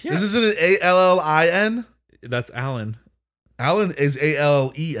 Is it an Allin? That's Allen. Allen is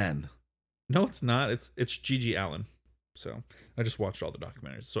Allen. No, it's not. It's Gigi Allen. So I just watched all the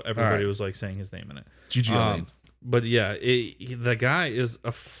documentaries. So everybody was like saying his name in it. Gigi Allen. But yeah, the guy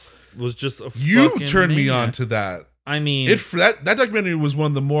was just a You fucking turned me maniac. on to that. I mean, that documentary was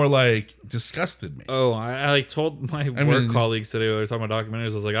one of the more like disgusted me. Oh, I like told my work colleagues today when they were talking about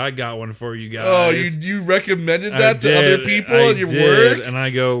documentaries. I was like, I got one for you guys. Oh, you recommended that to other people in your work, and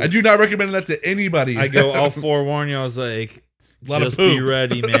I go, I do not recommend that to anybody. I go, I'll forewarn you. I was like, just be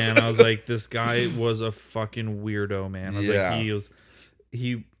ready, man. I was like, this guy was a fucking weirdo, man. I was like,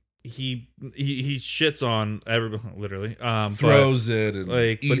 he shits on everybody, literally. Throws it and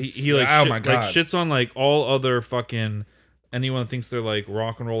like, eats. But he like, like shits on like all other fucking anyone that thinks they're like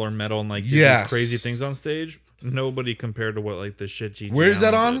rock and roll or metal and like do these crazy things on stage. Nobody compared to what like the shit G. Where's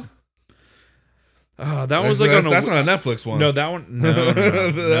that on? That was like that's not a Netflix one. No, that one. No, no.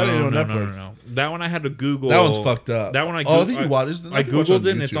 That one I had to Google. That one's fucked up. That one I think you watched. I googled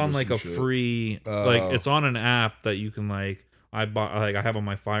it. And it's on like a free, like it's on an app that you can like. I bought like I have on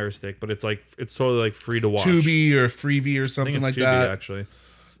my Fire Stick, but it's like it's totally like free to watch. Tubi or Freevee or something like Tubi, that.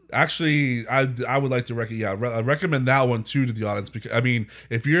 Actually, I would like to recommend that one too to the audience because I mean,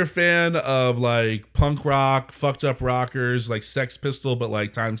 if you're a fan of like punk rock, fucked up rockers, like Sex Pistol, but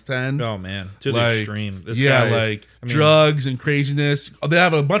like times 10. Oh man, to the extreme. This guy, drugs and craziness. Oh, they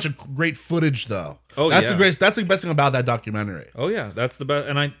have a bunch of great footage though. Oh, that's the best thing about that documentary. Oh yeah, that's the best,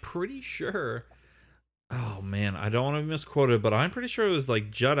 and I'm pretty sure. Oh man, I don't want to misquote it, but I'm pretty sure it was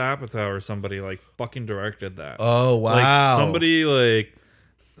like Judd Apatow or somebody like fucking directed that. Oh wow, like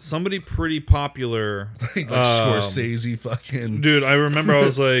somebody pretty popular, like Scorsese, fucking dude. I remember I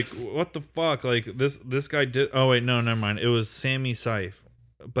was like, what the fuck? Like this guy did. Oh wait, no, never mind. It was Sammy Seif,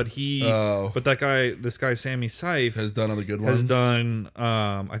 but this guy Sammy Seif has done other good ones. Has done.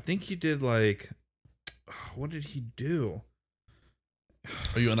 I think he did like, what did he do?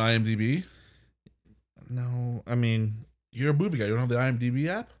 Are you on IMDb? No, I mean... You're a movie guy. You don't have the IMDb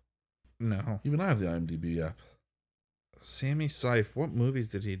app? No. Even I have the IMDb app. Sammy Seif, what movies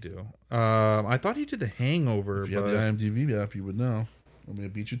did he do? I thought he did The Hangover. If you have the IMDb app, you would know. Want me to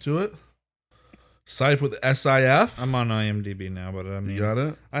beat you to it? Seif with SIF? I'm on IMDb now, but I mean... You got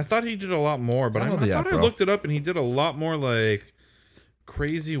it? I thought he did a lot more, but I thought I looked it up and he did a lot more, like,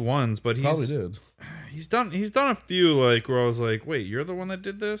 crazy ones, but probably did. He's done a few, like, where I was like, wait, you're the one that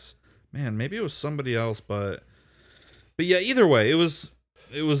did this? Man, maybe it was somebody else, but yeah, either way, it was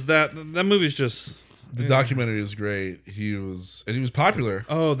that movie's just the documentary is great. He was popular.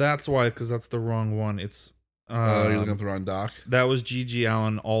 Oh, that's why, because that's the wrong one. It's you're looking at the wrong doc. That was G.G.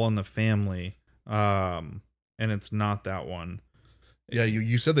 Allen, All in the Family, and it's not that one. Yeah,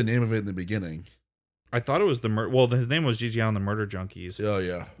 you said the name of it in the beginning. I thought it was his name was G.G. Allen, the Murder Junkies. Oh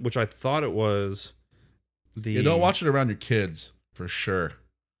yeah, which I thought it was. Don't watch it around your kids for sure.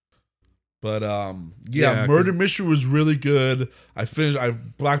 But Murder Mystery was really good.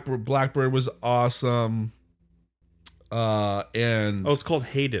 Blackbird was awesome. And it's called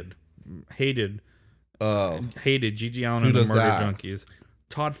Hated. Hated. G.G. Allen and the Murder Junkies.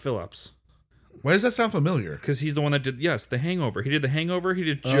 Todd Phillips. Why does that sound familiar? Because he's the one that did The Hangover. He did The Hangover. He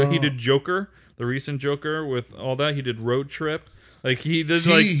did Joker, the recent Joker with all that. He did Road Trip. Like he did,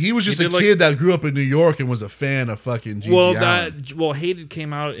 he was just a kid that grew up in New York and was a fan of fucking G.G. Allen. Hated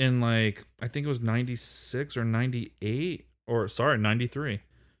came out in like I think it was 96 or 98 or 93.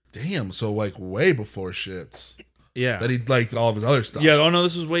 Damn, so like way before shits. Yeah, that he liked all of his other stuff. Yeah, oh no,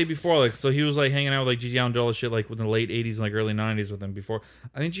 this was way before. Like, so he was like hanging out with like G.G. Allen, did all this shit like within the late 80s and like early 90s with him before.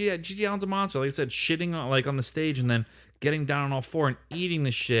 I think G.G. Allen's a monster. Like I said, shitting on the stage and then getting down on all four and eating the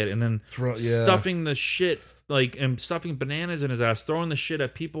shit and then stuffing the shit. Like, and stuffing bananas in his ass, throwing the shit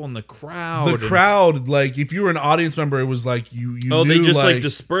at people in the crowd. The crowd, like, if you were an audience member, it was like you oh, knew, they just like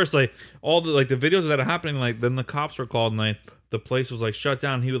dispersed, like all the like the videos that are happening. Like, then the cops were called, and like the place was like shut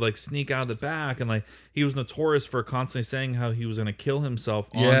down. He would like sneak out of the back, and like he was notorious for constantly saying how he was gonna kill himself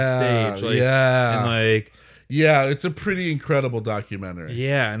on stage. Like, and like it's a pretty incredible documentary.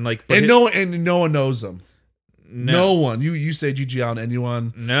 Yeah, and like no one knows him. No one. You say G.G. Allen,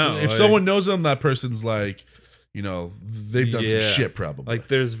 anyone? No. If someone knows him, that person's like. You know, they've done some shit probably. Like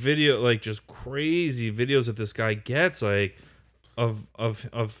there's like just crazy videos that this guy gets like of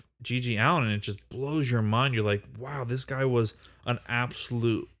G.G. Allen, and it just blows your mind. You're like, wow, this guy was an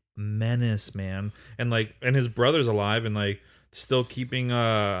absolute menace, man. And his brother's alive and like still keeping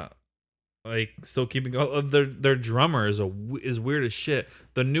their drummer is weird as shit.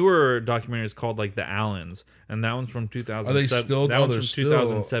 The newer documentary is called like The Allens, and that one's from 2007. Are they still? That one's from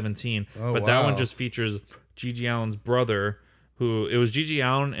 2017. But that one just features G.G. Allen's brother, who it was G.G.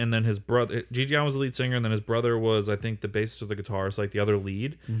 Allen, and then his brother. G.G. Allen was the lead singer, and then his brother was, I think, the bassist or the guitarist, like the other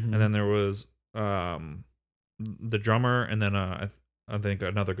lead. Mm-hmm. And then there was the drummer, and then I think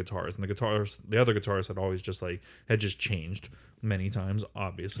another guitarist, and the other guitarist had just changed many times,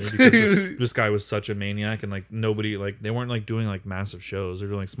 obviously, because this guy was such a maniac, and like nobody, like they weren't like doing like massive shows, they were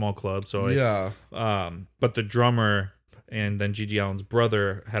doing like small clubs. So like, Yeah. but the drummer and then Gigi Allen's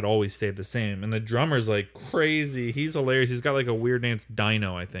brother had always stayed the same, and the drummer's like crazy. He's hilarious. He's got like a weird name. It's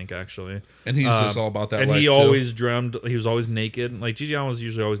Dino, I think, actually. And he's just all about that. And life he too. always drummed. He was always naked. Like Gigi Allen was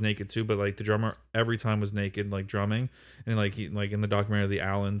usually always naked too, but like the drummer every time was naked, like drumming. And like he, like in the documentary of the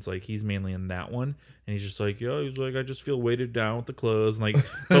Allens, like he's mainly in that one, and he's just like, yo, he's like, I just feel weighted down with the clothes, and like,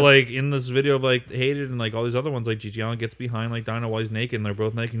 but like in this video of like Hated and like all these other ones, like Gigi Allen gets behind like Dino while he's naked, and they're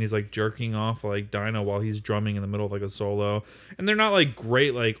both naked, and he's like jerking off like Dino while he's drumming in the middle of like a solo, and they're not like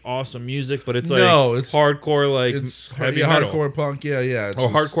great, like awesome music, but it's like it's hardcore, like it's heavy metal. hardcore punk, yeah.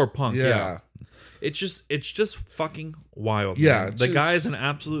 Hardcore punk, yeah. It's just fucking wild. Yeah, man. The guy is an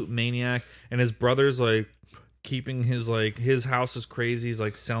absolute maniac, and his brother's like keeping his house is crazy. He's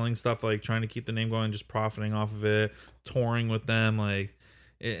like selling stuff, like trying to keep the name going, just profiting off of it, touring with them, like,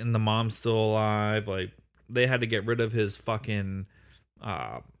 and the mom's still alive. Like they had to get rid of his fucking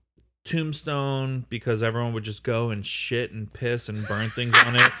tombstone because everyone would just go and shit and piss and burn things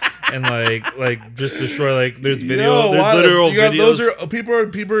on it. And like just destroy, like there's video, there's literal videos. Those are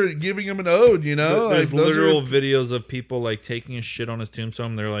people are giving him an ode, you know. There's like, literal videos of people like taking a shit on his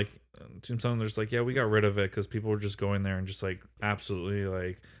tombstone. They're like, tombstone. They're just like, yeah, we got rid of it because people were just going there and just like absolutely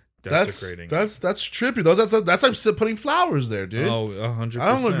like desecrating. That's trippy though. That's like still putting flowers there, dude. Oh, 100%.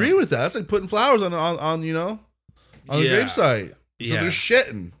 I don't agree with that. That's like putting flowers on you know, on the gravesite. So they're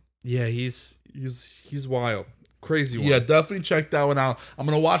shitting. Yeah, he's wild. Crazy one. Yeah, definitely check that one out. I'm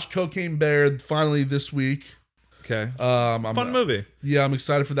gonna watch Cocaine Bear finally this week. Okay. Fun movie. Yeah, I'm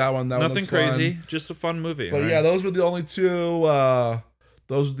excited for that one. Nothing crazy, just a fun movie. But yeah, those were the only two.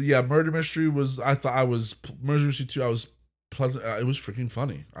 Murder Mystery was. Murder Mystery 2. I was pleasant. It was freaking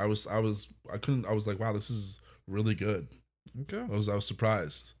funny. I was like, wow, this is really good. Okay. I was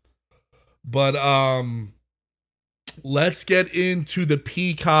surprised. But let's get into the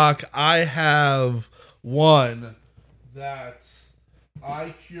Peacock. I have one that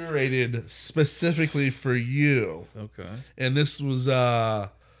I curated specifically for you. Okay. And this was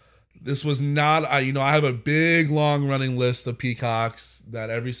not, I have a big long running list of Peacocks that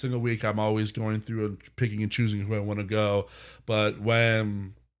every single week I'm always going through and picking and choosing who I want to go. But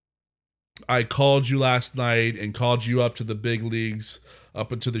when I called you last night and called you up to the big leagues,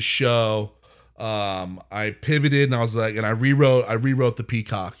 up into the show, I pivoted and I was like, and I rewrote the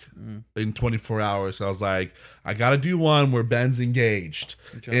Peacock in 24 hours. So I was like, I got to do one where Ben's engaged.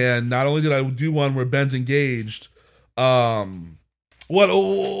 Okay. And not only did I do one where Ben's engaged, what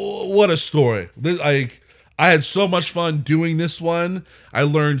a story. I had so much fun doing this one. I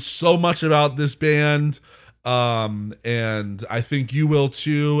learned so much about this band. And I think you will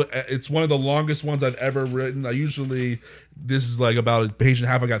too. It's one of the longest ones I've ever written. This is like about a page and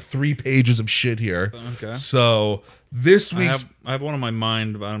a half. I got 3 pages of shit here. Okay. So this week's I have one on my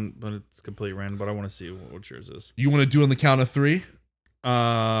mind, but it's completely random. But I want to see what yours is. You want to do on the count of 3?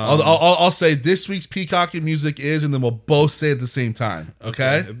 I'll say this week's Peacock in music is, and then we'll both say it at the same time.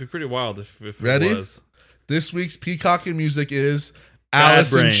 Okay? It'd be pretty wild if Ready? It was. This week's Peacock in music is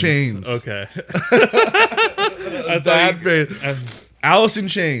Alice in Chains. Okay. Bad Brain. Alice in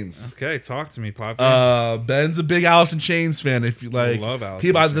Chains. Okay, talk to me, Poppy. Ben's a big Alice in Chains fan. If you like, I love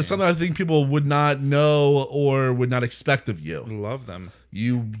Alice. There's something I think people would not know or would not expect of you. Love them.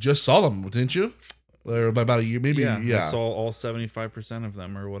 You just saw them, didn't you? Or about a year, maybe. Yeah. I saw all 75% of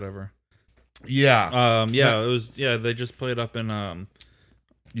them or whatever. Yeah. It was. Yeah, they just played up in.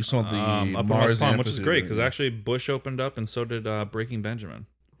 You saw the up in Mars West Palm, which is great because actually Bush opened up and so did Breaking Benjamin.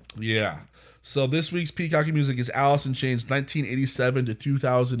 Yeah. So this week's Peacock in music is Alice in Chains, 1987 to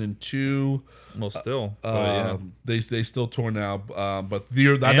 2002. Well, still, they still tour now. But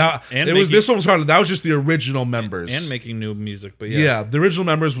this one was hard. That was just the original members and making new music. But the original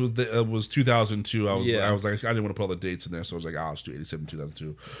members was 2002. I was like, I didn't want to put all the dates in there, so I was like, let's do 87,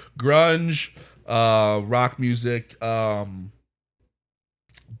 2002. Grunge, rock music.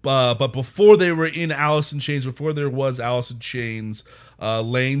 But before they were in Alice in Chains, before there was Alice in Chains,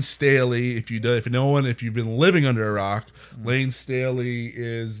 Lane Staley, if you've been living under a rock, Lane Staley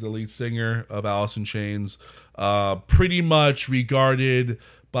is the lead singer of Alice in Chains, pretty much regarded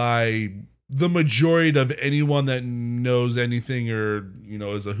by the majority of anyone that knows anything or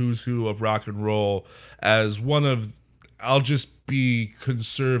is a who's who of rock and roll as one of, I'll just be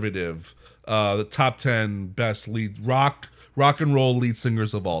conservative, the top 10 best lead rock rock and roll lead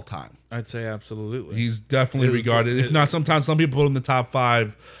singers of all time. I'd say absolutely. He's definitely regarded. If not, sometimes some people put him in the top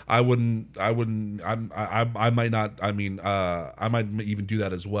 5. I wouldn't. I might not. I mean, I might even do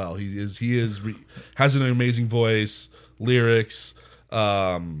that as well. Has an amazing voice, lyrics.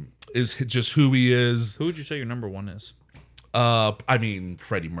 Is just who he is. Who would you say your number 1 is? I mean,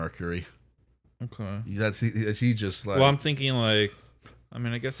 Freddie Mercury. Okay. He just like. Well, I'm thinking like, I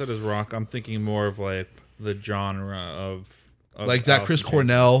mean, I guess that is rock. I'm thinking more of like the genre of like that. Chris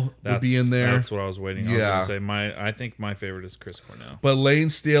Cornell would be in there. That's what I was waiting. I was gonna say I think my favorite is Chris Cornell. But Lane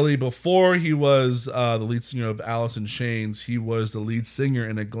Staley, before he was the lead singer of Alice in Chains, he was the lead singer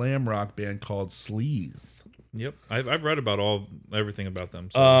in a glam rock band called Sleaze. Yep, I've read about everything about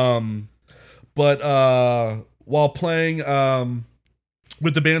them. So. But while playing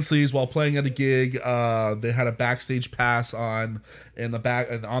with the band Sleaze, while playing at a gig, they had a backstage pass on, and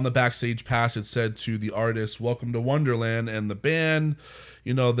on the backstage pass it said to the artist, "Welcome to Wonderland," and the band,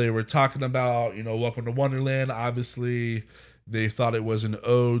 they were talking about, Welcome to Wonderland. Obviously, they thought it was an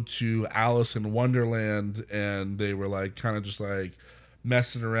ode to Alice in Wonderland, and they were like kind of just like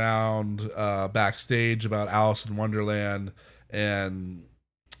messing around backstage about Alice in Wonderland, and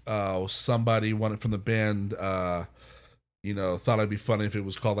somebody wanted from the band thought it'd be funny if it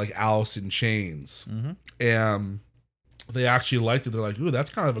was called like Alice in Chains. Mm-hmm. And they actually liked it. They're like, ooh,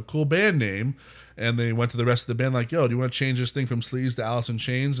 that's kind of a cool band name. And they went to the rest of the band like, yo, do you want to change this thing from Sleaze to Alice in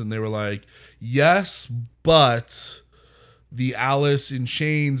Chains? And they were like, yes, but the Alice in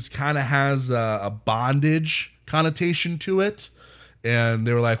Chains kind of has a bondage connotation to it. And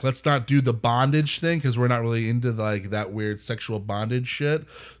they were like, let's not do the bondage thing because we're not really into like that weird sexual bondage shit.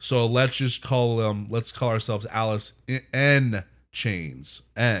 So let's just call ourselves Alice in Chains.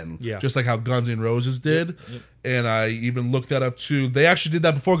 Just like how Guns N' Roses did. Yep. And I even looked that up too. They actually did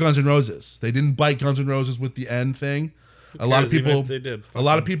that before Guns N' Roses. They didn't bite Guns N' Roses with the N thing. A lot of people,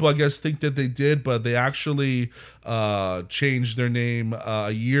 I guess, think that they did, but they actually changed their name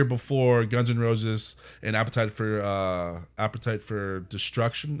a year before Guns N' Roses and Appetite for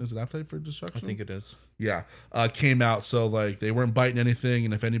Destruction. Is it Appetite for Destruction? I think it is. Yeah, came out. So like they weren't biting anything,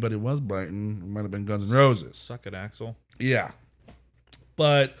 and if anybody was biting, it might have been Guns N' Roses. Suck it, Axl. Yeah,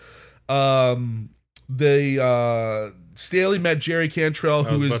 but Staley met Jerry Cantrell.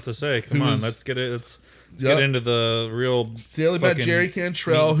 I was about to say, come on, let's get it. Let's get into the real. Staley met Jerry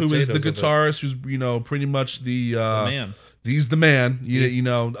Cantrell, who is the guitarist, who's pretty much the man. He's the man. He's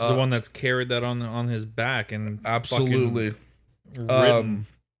the one that's carried that on his back and absolutely.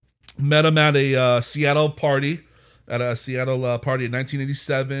 Met him at a Seattle party, in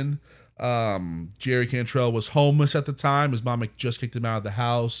 1987. Jerry Cantrell was homeless at the time. His mom had just kicked him out of the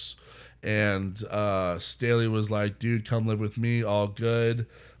house, and Staley was like, "Dude, come live with me. All good."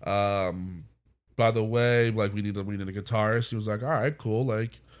 By the way, like we need a guitarist. He was like, all right, cool.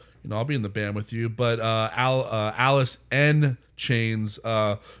 Like, I'll be in the band with you. But Alice in Chains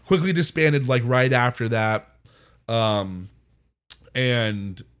quickly disbanded like right after that. And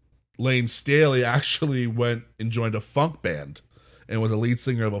Lane Staley actually went and joined a funk band and was a lead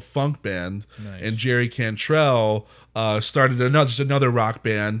singer of a funk band. Nice. And Jerry Cantrell started another rock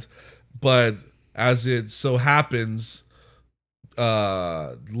band. But as it so happens,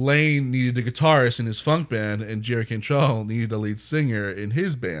 Lane needed a guitarist in his funk band, and Jerry Cantrell needed a lead singer in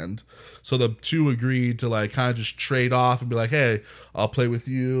his band. So the two agreed to like kind of just trade off and be like, "Hey, I'll play with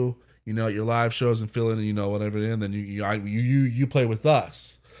you, at your live shows and fill in, whatever, and then you play with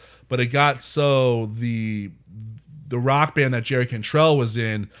us." But it got so the rock band that Jerry Cantrell was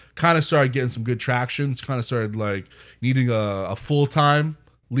in kind of started getting some good traction. Kind of started like needing a full-time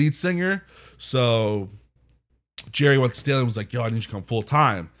lead singer. So Jerry went to Staley and was like, yo, I need you to come full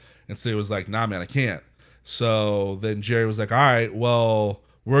time. And Staley was like, nah, man, I can't. So then Jerry was like, all right, well,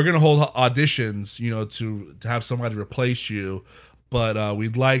 we're going to hold auditions, to have somebody replace you. But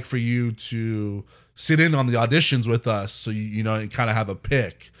we'd like for you to sit in on the auditions with us so you kind of have a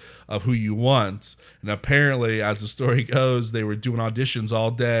pick of who you want. And apparently, as the story goes, they were doing auditions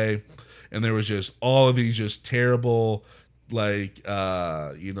all day. And there was just all of these just terrible, like,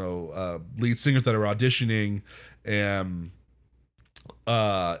 lead singers that are auditioning. And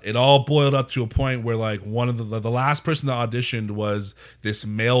it all boiled up to a point where like one of the last person that auditioned was this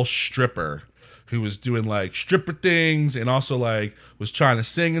male stripper who was doing like stripper things and also like was trying to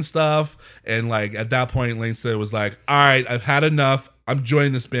sing and stuff. And like at that point, Lane Staley was like, all right, I've had enough. I'm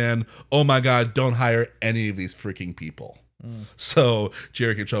joining this band. Oh my God, don't hire any of these freaking people. So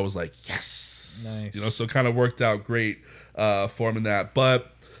Jerry Cantrell was like, yes. Nice. So it kind of worked out great for him in that.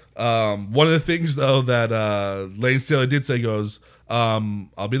 But one of the things though that Lane Staley did say goes,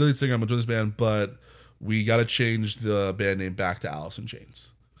 I'll be the lead singer, I'm gonna join this band, but we got to change the band name back to Alice in Chains.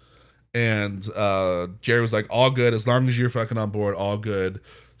 And Jerry was like, all good, as long as you're fucking on board, all good.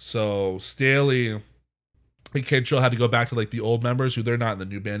 So Staley and Cantrell had to go back to like the old members who they're not in the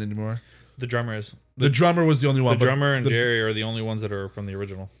new band anymore. The drummer is. The drummer was the only one. The drummer and Jerry are the only ones that are from the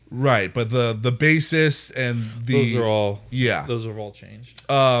original. Right, but the bassist and those are all changed.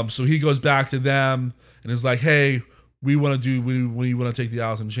 So he goes back to them and is like, hey, we want to take the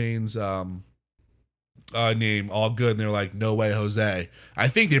Alice in Chains name, all good. And they're like, no way, Jose. I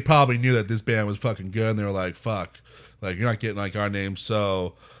think they probably knew that this band was fucking good, and they were like, fuck, like you're not getting like our name.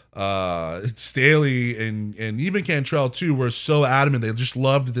 So Staley and even Cantrell too were so adamant, they just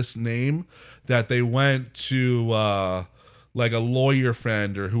loved this name that they went to like a lawyer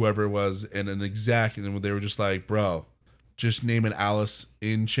friend or whoever it was and an exec, and they were just like, bro, just name it Alice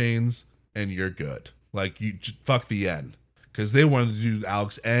in Chains and you're good. Like, you fuck the N, because they wanted to do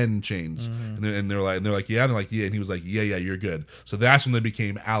Alex N Chains, and they're like yeah, and they're like yeah, and he was like yeah, you're good. So that's when they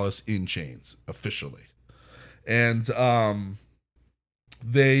became Alice in Chains officially. And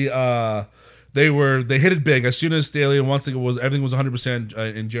they hit it big as soon as Staley, and once everything was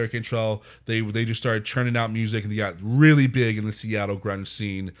 100% in Jerry Cantrell, they just started churning out music, and they got really big in the Seattle grunge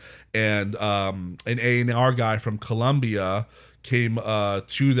scene. And an A&R guy from Columbia came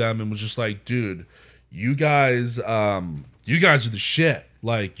to them and was just like, dude, you guys are the shit.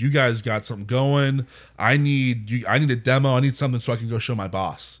 Like, you guys got something going. I need a demo. I need something so I can go show my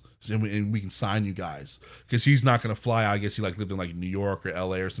boss. And we can sign you guys, because he's not gonna fly out. I guess he like lived in like New York or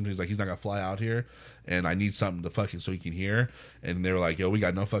LA or something. He's like, he's not gonna fly out here, and I need something to fucking so he can hear. And they were like, yo, we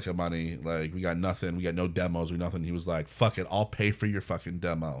got no fucking money, like we got nothing, we got no demos, we nothing. He was like, fuck it, I'll pay for your fucking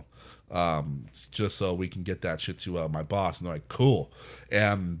demo, just so we can get that shit to my boss. And they're like, cool.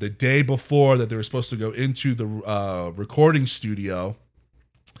 And the day before that they were supposed to go into the recording studio,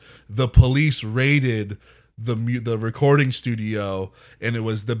 the police raided the recording studio, and it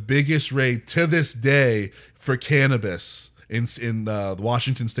was the biggest raid to this day for cannabis in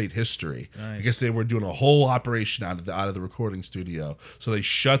Washington State history. Nice. I guess they were doing a whole operation out of the recording studio. So they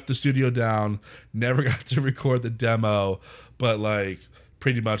shut the studio down, never got to record the demo, but like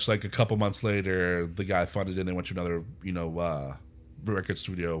pretty much like a couple months later, the guy funded it, and they went to another record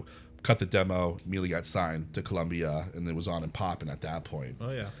studio, cut the demo, immediately got signed to Columbia, and it was on and popping at that point.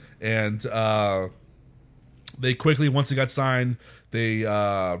 Oh yeah. And they quickly, once they got signed, they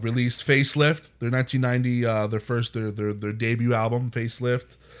released Facelift, their 1990, their debut album,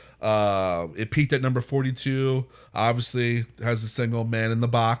 Facelift. It peaked at number 42. Obviously, has the single "Man in the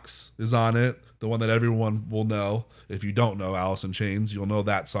Box" is on it, the one that everyone will know. If you don't know Alice in Chains, you'll know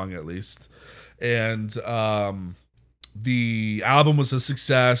that song at least. And the album was a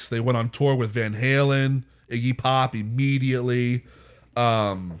success. They went on tour with Van Halen, Iggy Pop immediately.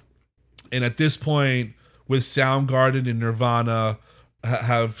 And at this point, with Soundgarden and Nirvana,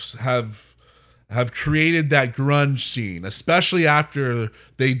 have created that grunge scene, especially after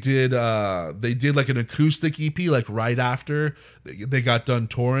they did like an acoustic EP, like right after they got done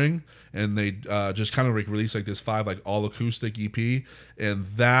touring, and they just kind of released like this 5 like all acoustic EP, and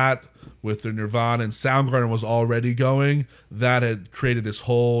that with the Nirvana and Soundgarden was already going, that had created this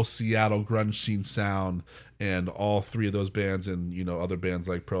whole Seattle grunge scene sound. And all 3 of those bands, and other bands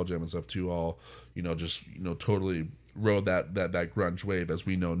like Pearl Jam and stuff too, all just totally rode that grunge wave as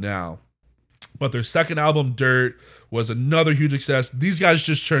we know now. But their second album, Dirt, was another huge success. These guys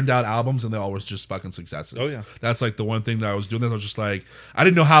just churned out albums, and they all were just fucking successes. Oh yeah, that's like the one thing that I was doing. I was just like, I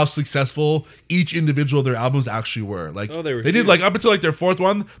didn't know how successful each individual of their albums actually were. Like, they did like up until like their 4th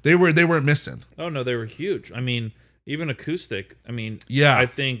one, they weren't missing. Oh no, they were huge. I mean, even acoustic. I mean, yeah, I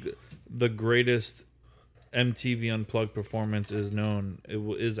think the greatest MTV Unplugged performance is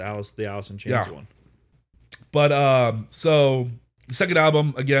the Alice in Chains one. But so the second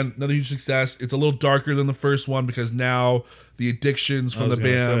album, again, another huge success. It's a little darker than the first one, because now the addictions from the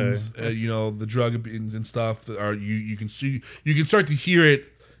bands, the drug and stuff are you can start to hear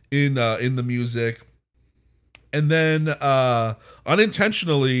it in the music. And then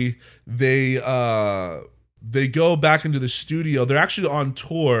unintentionally they go back into the studio. They're actually on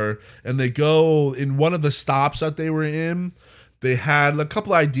tour, and they go in one of the stops that they were in. They had a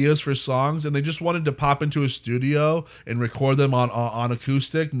couple ideas for songs, and they just wanted to pop into a studio and record them on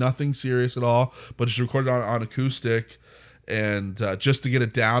acoustic. Nothing serious at all, but just record it on acoustic, and just to get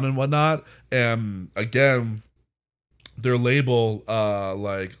it down and whatnot. And again, their label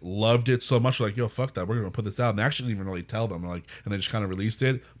like loved it so much, like, yo, fuck that, we're gonna put this out. And they actually didn't even really tell them, like, and they just kind of released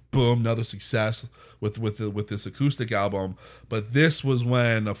it. Boom, another success with this acoustic album. But this was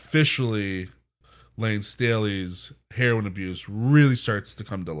when officially Lane Staley's heroin abuse really starts to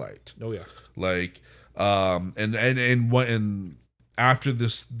come to light. Oh yeah. Like And after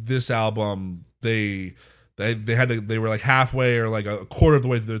this album, they were like halfway or like a quarter of the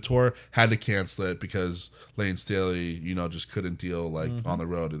way through the tour, had to cancel it because Lane Staley, just couldn't deal like on the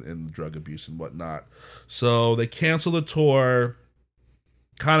road and drug abuse and whatnot. So they canceled the tour,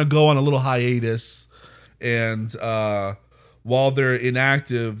 kind of go on a little hiatus, and while they're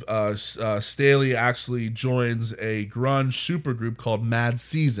inactive, Staley actually joins a grunge supergroup called Mad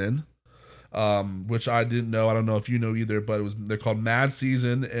Season, which I didn't know. I don't know if you know either, but they're called Mad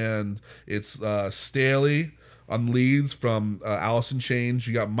Season, and it's Staley on leads from Alice in Chains.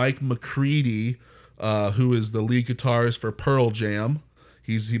 You got Mike McCready, who is the lead guitarist for Pearl Jam.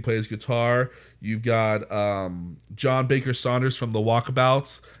 He plays guitar. You've got John Baker Saunders from the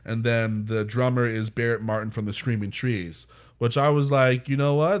Walkabouts, and then the drummer is Barrett Martin from the Screaming Trees. Which I was like, you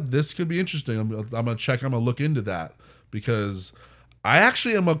know what, this could be interesting. I'm gonna look into that, because I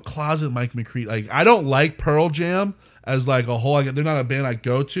actually am a closet Mike McCready. Like, I don't like Pearl Jam as like a whole. They're not a band I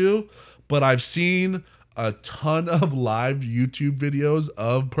go to, but I've seen a ton of live YouTube videos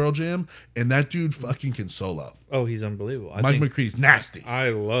of Pearl Jam, and that dude fucking can solo. Oh, he's unbelievable. Mike McCready's nasty.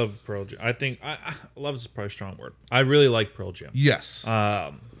 I love Pearl Jam. I think I love is probably a strong word. I really like Pearl Jam. Yes.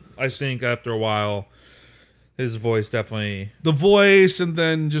 I think after a while, his voice definitely... The voice, and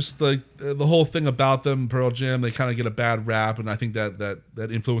then just like the whole thing about them, Pearl Jam, they kind of get a bad rap, and I think that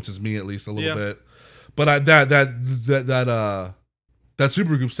influences me at least a little bit. But that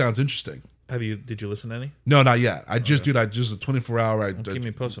supergroup sounds interesting. Did you listen to any? No, not yet. I just a 24-hour. Keep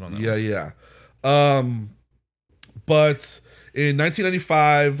me posted on that. Yeah. But in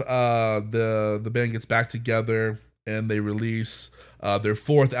 1995, the band gets back together and they release their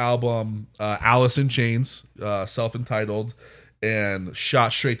fourth album, Alice in Chains, self-entitled, and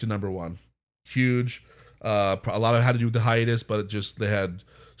shot straight to number one. Huge. A lot of it had to do with the hiatus, but they had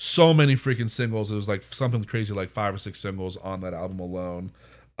so many freaking singles. It was like something crazy, like 5 or 6 singles on that album alone.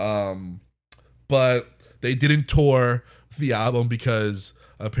 But they didn't tour the album because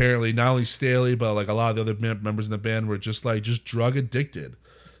apparently not only Staley, but like a lot of the other members in the band were just drug addicted.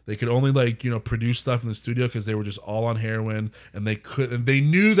 They could only produce stuff in the studio because they were just all on heroin, and they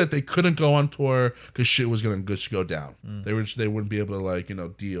knew that they couldn't go on tour because shit was gonna just go down. They wouldn't be able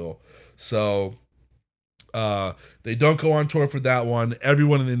to deal. So they don't go on tour for that one.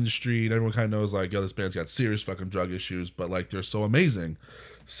 Everyone in the industry and everyone kind of knows this band's got serious fucking drug issues, but they're so amazing.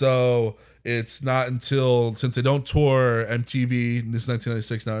 So it's not until, since they don't tour, MTV, this is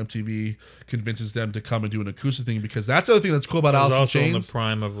 1996 now, MTV convinces them to come and do an acoustic thing, because that's the other thing that's cool about Alice in Chains. Also in the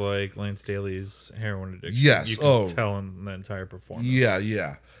prime of Lane Staley's heroin addiction. Yes. You can tell in the entire performance.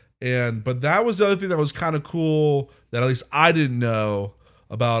 Yeah. But that was the other thing that was kind of cool that at least I didn't know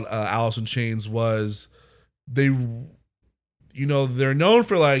about Alice in Chains was they're known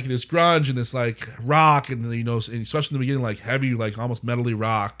for this grunge and this rock and especially in the beginning heavy heavy almost metally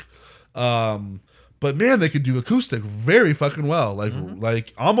rock, but man, they could do acoustic very fucking well,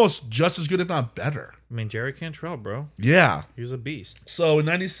 almost just as good if not better. I mean, Jerry Cantrell, bro. Yeah, he's a beast. So in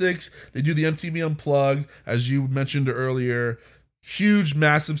 '96 they do the MTV Unplugged, as you mentioned earlier. Huge,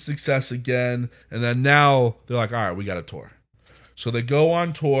 massive success again, and then now they're all right, we got a tour. So they go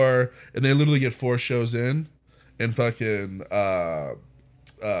on tour and they literally get 4 shows in, and fucking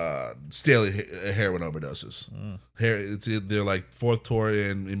Staley heroin overdoses. They're 4th tour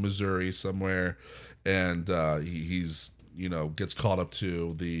in Missouri somewhere, and he's gets called up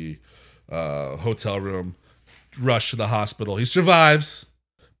to the hotel room, rushed to the hospital. He survives,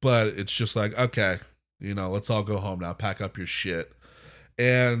 but it's just okay, let's all go home now. Pack up your shit,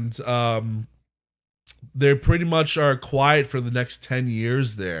 and they pretty much are quiet for the next 10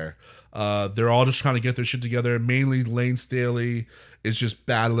 years there. They're all just trying to get their shit together. Mainly Lane Staley is just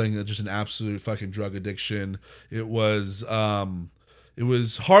battling just an absolute fucking drug addiction. It was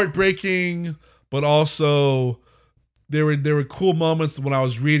heartbreaking, but also there were cool moments when I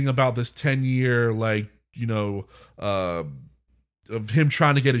was reading about this 10-year of him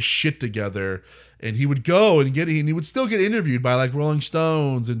trying to get his shit together. And he would go and he would still get interviewed by Rolling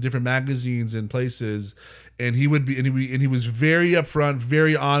Stones and different magazines and places. And he was very upfront,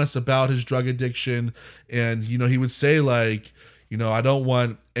 very honest about his drug addiction. And, he would say I don't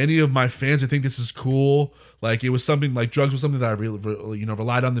want any of my fans to think this is cool. It was something drugs was something that I really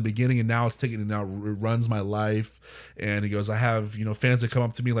relied on in the beginning, and now it runs my life. And he goes, I have, fans that come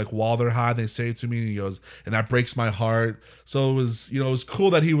up to me while they're high, they say it to me, and he goes, and that breaks my heart. So it was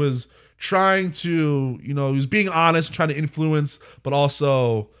cool that he was trying to, he was being honest, trying to influence, but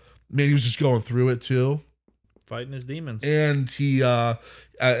also, man, he was just going through it too. Fighting his demons. And he,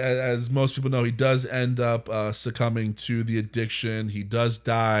 as most people know, he does end up succumbing to the addiction. He does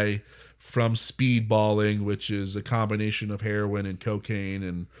die from speedballing, which is a combination of heroin and cocaine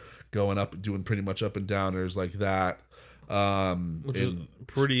and going up, doing pretty much up and downers like that. Which is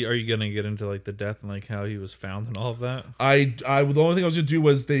pretty. Are you gonna get into like the death and like how he was found and all of that? The only thing I was gonna do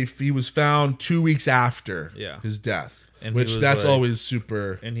was he was found 2 weeks after his death, and which that's like, always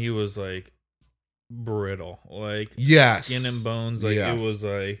super. And he was like brittle, like skin and bones. Like it was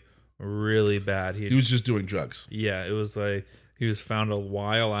like really bad. He was just doing drugs. Yeah, it was like he was found a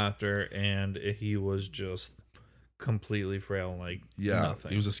while after, and he was just completely frail, like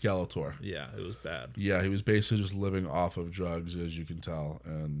nothing. He was a Skeletor. Yeah, it was bad. Yeah, he was basically just living off of drugs, as you can tell,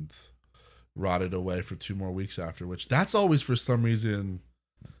 and rotted away for 2 more weeks after. Which that's always for some reason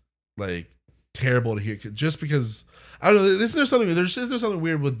like terrible to hear, just because I don't know. Isn't there something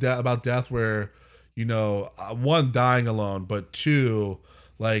weird with about death where one, dying alone, but two,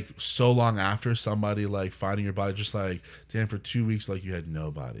 like so long after somebody like finding your body, just like damn, for 2 weeks like you had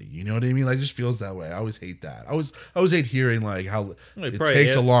nobody. You know what I mean? Like it just feels that way. I always hate that. I always hate hearing like how it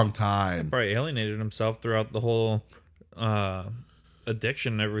takes a long time. He probably alienated himself throughout the whole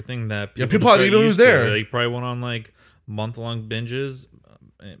addiction and everything that people probably didn't know he was there. He probably went on like month-long binges.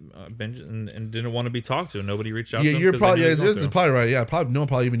 And didn't want to be talked to. Nobody reached out to him. You're probably probably right. Yeah, probably no one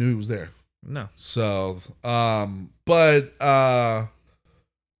probably even knew he was there. No. So, but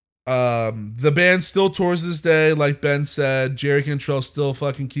the band still tours this day, like Ben said. Jerry Cantrell still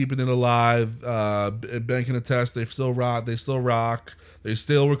fucking keeping it alive. Ben can attest they still rock. They still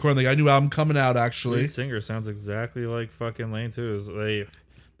recording. They got a new album coming out, actually. Lead singer sounds exactly like fucking Lane too.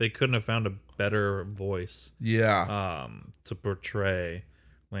 They couldn't have found a better voice. Yeah. To portray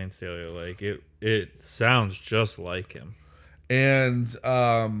Lane Staley. Like it sounds just like him. And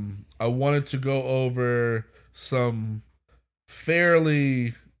I wanted to go over some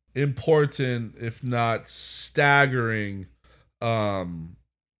fairly important, if not staggering, musical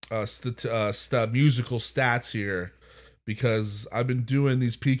stats here, because I've been doing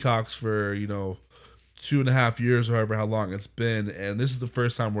these Peacocks for 2.5 years or however how long it's been, and this is the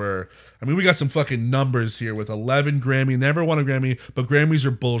first time where we got some fucking numbers here with 11 Grammy, never won a Grammy, but Grammys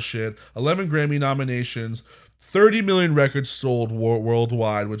are bullshit. 11 Grammy nominations, 30 million records sold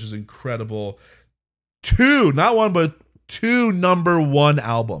worldwide, which is incredible. 2, not one, but 2 number 1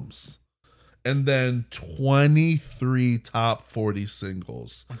 albums. And then 23 top 40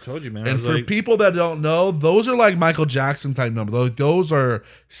 singles. I told you, man. And for people that don't know, those are like Michael Jackson type numbers. Those are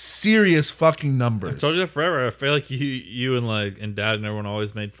serious fucking numbers. I told you that forever. I feel like you and Dad and everyone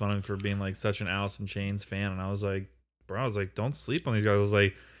always made fun of me for being like such an Alice in Chains fan. And I was like, bro, don't sleep on these guys. I was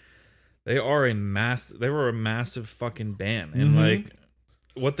like, they were a massive fucking band. And like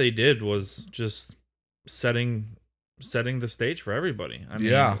what they did was just setting the stage for everybody. I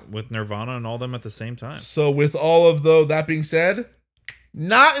mean, with Nirvana and all them at the same time. So with all of that being said,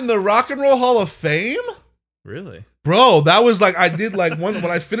 not in the Rock and Roll Hall of Fame? Really? Bro, that was like, I did like when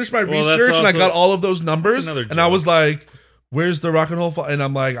I finished my research and I got all of those numbers and I was like, where's the Rock and Roll? And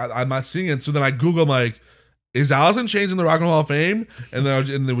I'm like, I'm not seeing it. So then I Google, I'm like, is Alice in Chains in the Rock and Roll Hall of Fame? And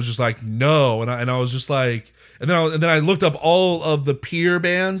then it was just like, no. And I was just like, and then I looked up all of the peer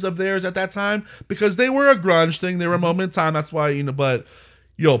bands of theirs at that time because they were a grunge thing. They were a moment in time. That's why, but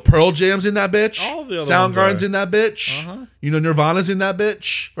Pearl Jam's in that bitch. All the other Soundgarden's in that bitch. Nirvana's in that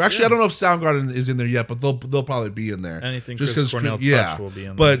bitch. Or actually, I don't know if Soundgarden is in there yet, but they'll probably be in there. Anything just because Cornell Touch will be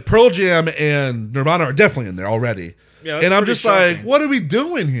in there. But Pearl Jam and Nirvana are definitely in there already. Yeah, and I'm just shocking. Like, what are we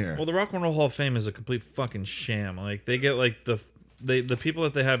doing here? Well, the Rock and Roll Hall of Fame is a complete fucking sham. Like they get like the people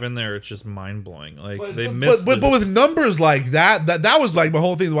that they have in there, it's just mind blowing. Like but with numbers like that was like my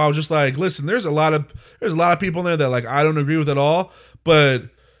whole thing. Where I was just like, listen, there's a lot of people in there that like I don't agree with at all. But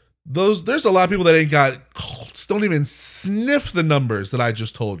there's a lot of people that don't even sniff the numbers that I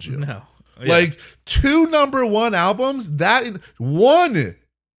just told you. No, like 2 number 1 albums. That one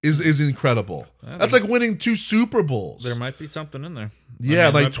is incredible. That's like winning 2 Super Bowls. There might be something in there. Yeah,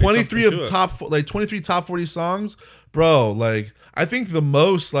 like 23 of top 40 songs, bro. Like I think the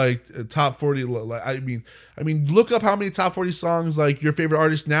most like top 40. Like I mean, look up how many top 40 songs like your favorite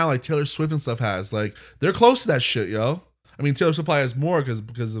artist now, like Taylor Swift and stuff has. Like they're close to that shit, yo. I mean, Taylor Swift has more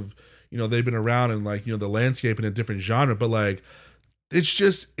because of they've been around and like the landscape in a different genre, but like. It's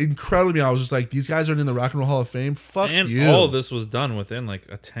just incredible to me. I was just like, these guys aren't in the Rock and Roll Hall of Fame. Fuck and you. And all of this was done within like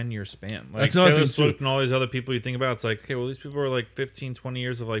a 10-year span. Like Taylor Swift and all these other people you think about, it's like, okay, well, these people are like 15, 20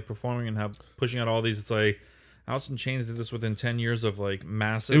 years of like performing and pushing out all these. It's like Alice in Chains did this within 10 years of like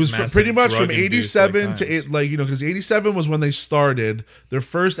massive. It was pretty much from 87 to like because 87 was when they started. Their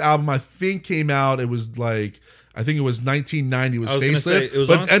first album, I think, came out. It was like. I think it was 1990 was Facelift,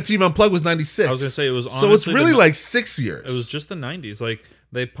 but MTV Unplugged was 96. I was going to say it was honestly... So it's really like 6 years. It was just the 90s. Like,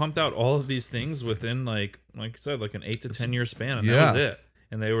 they pumped out all of these things within like I said, like an 8 to 10 year span, and that was it.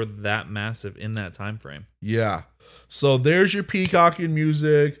 And they were that massive in that time frame. Yeah. So there's your Peacock in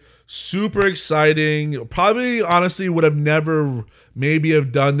music. Super exciting. Probably, honestly, would have never maybe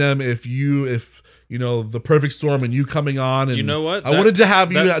have done them if the Perfect Storm and you coming on. And you know what? I wanted to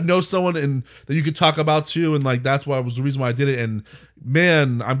have you know someone and that you could talk about too, and like that's why was the reason why I did it. And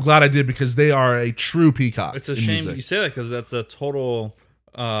man, I'm glad I did because they are a true Peacock. It's a shame you say that because that's a total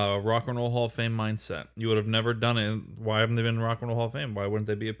Rock and Roll Hall of Fame mindset. You would have never done it. Why haven't they been in Rock and Roll Hall of Fame? Why wouldn't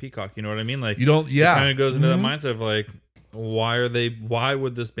they be a Peacock? You know what I mean? Like you don't. Yeah, it kind of goes into that mindset of like. Why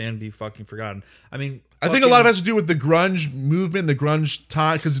would this band be fucking forgotten? I mean, I think a lot of it has to do with the grunge movement, the grunge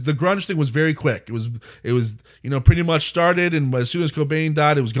time, because the grunge thing was very quick. It was pretty much started, and as soon as Cobain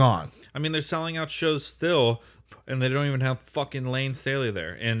died, it was gone. I mean, they're selling out shows still, and they don't even have fucking Lane Staley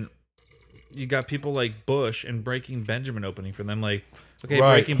there. And you got people like Bush and Breaking Benjamin opening for them. Like, okay,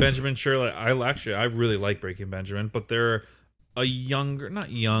 right. Breaking Benjamin, sure. Like, I really like Breaking Benjamin, but they're a younger, not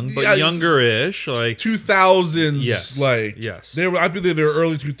young, but younger-ish, like 2000s. Yes, like yes. They were. I believe their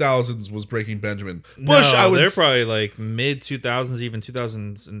early 2000s was Breaking Benjamin. Bush, they're probably like mid 2000s, even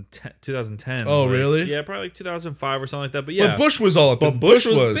 2010. Oh, like, really? Yeah, probably like 2005 or something like that. But yeah, but Bush was all up. But Bush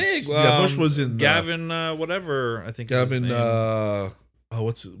was big. Yeah, Bush was in Gavin, whatever. I think Gavin.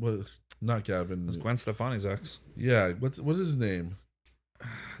 What? Not Gavin. It's Gwen Stefani's ex. Yeah. What is his name?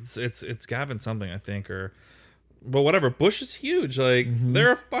 It's Gavin something, I think, or. But whatever, Bush is huge. Like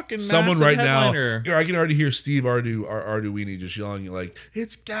they're a fucking someone massive right headliner. Now. I can already hear Steve Arduini just yelling like,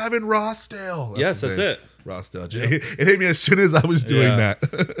 "It's Gavin Rossdale." That's it. Rossdale. Yep. It hit me as soon as I was doing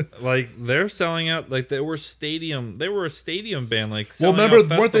that. Like they're selling out. Like they were a stadium band. Like remember,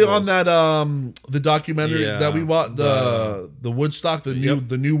 weren't they on that the documentary that we watched the Woodstock the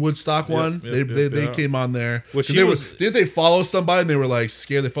new Woodstock one? They came on there. Which didn't they follow somebody and they were like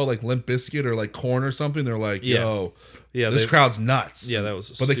scared? They felt like Limp Bizkit or like Korn or something. They're like, yo, this crowd's nuts. Yeah, that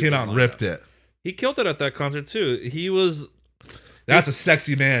was. But they came out and ripped it. He killed it at that concert too. He was. That's a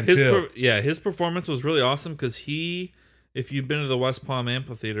sexy man too. His performance was really awesome because if you've been to the West Palm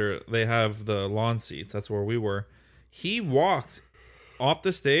Amphitheater, they have the lawn seats. That's where we were. He walked off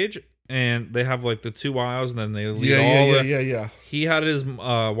the stage, and they have like the 2 aisles, and then they lead yeah. He had his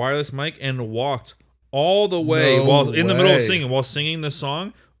wireless mic and walked all the way in the middle of singing, while singing the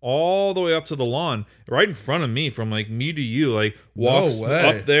song. All the way up to the lawn, right in front of me, from like me to you, like walks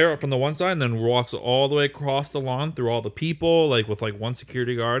up there from the one side, and then walks all the way across the lawn through all the people, like with like one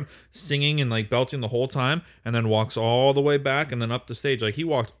security guard singing and like belting the whole time, and then walks all the way back and then up the stage. Like he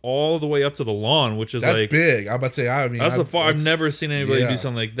walked all the way up to the lawn, which is that's big. I'm about to say, I've never seen anybody do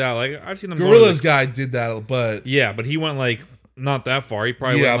something like that. Like I've seen them. Gorillaz guy did that, but but he went like not that far. He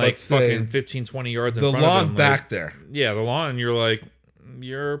probably went like fucking 15, 20 yards in front of him. The lawn's back there. Yeah, the lawn. You're like.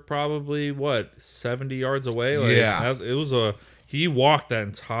 You're probably 70 yards away. Like, it was he walked that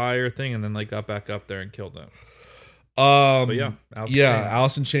entire thing and then like got back up there and killed it. But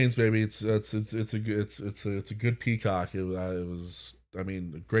Alice in Chains, baby. It's a good Peacock. It was, I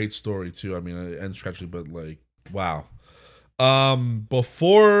mean, a great story too. I mean, it ends tragically, but like, wow.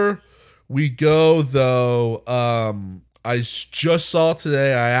 Before we go though, I just saw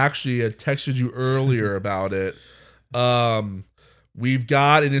today. I actually had texted you earlier about it. We've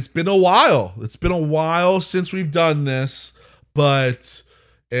got, and it's been a while. It's been a while since we've done this,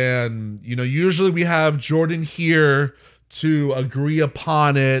 usually we have Jordan here to agree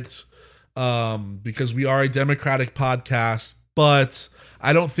upon it, because we are a Democratic podcast, but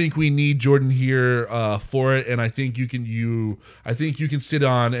I don't think we need Jordan here for it, and I think you can sit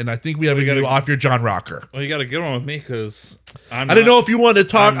on, and I think we have to go off your John Rocker. Well, you got to get on with me because I didn't know if you wanted to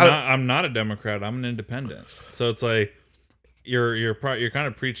talk. I'm not a Democrat. I'm an independent. So it's like you're kind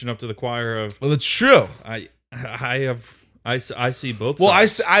of preaching up to the choir of. Well, it's true. I see both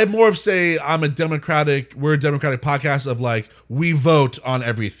sides. I more of say we're a Democratic podcast of like, we vote on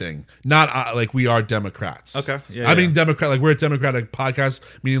everything. Not like we are Democrats. Okay. Yeah. I mean Democrat, like we're a Democratic podcast,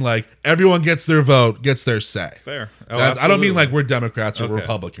 meaning like everyone gets their vote, gets their say. Fair. I don't mean like we're Democrats or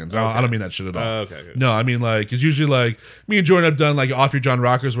Republicans. Okay. I don't mean that shit at all. Okay. No, I mean like, it's usually like, me and Jordan have done like Off Your John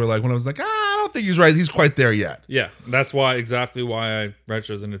Rockers where like, when I was like, I don't think he's right. He's quite there yet. Yeah. That's exactly why I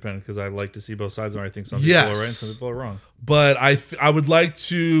registered as independent, because I like to see both sides, and I think some people are right and some people are wrong. But I would like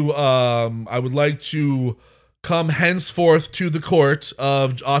to come henceforth to the court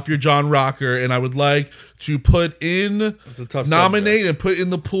of Off Your John Rocker, and I would like to nominate and put in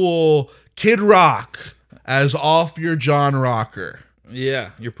the pool Kid Rock as Off Your John Rocker.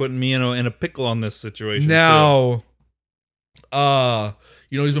 Yeah, you're putting me in a pickle on this situation. Now,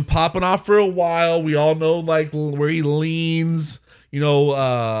 he's been popping off for a while. We all know like where he leans.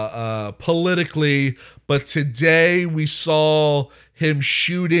 politically, but today we saw him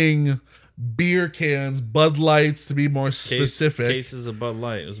shooting beer cans, Bud Lights to be more specific. Cases of Bud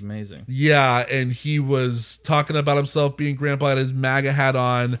Light. It was amazing. Yeah, and he was talking about himself being grandpa, had his MAGA hat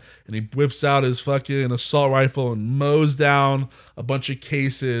on, and he whips out his fucking assault rifle and mows down a bunch of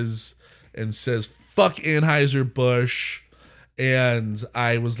cases and says, "Fuck Anheuser-Busch." And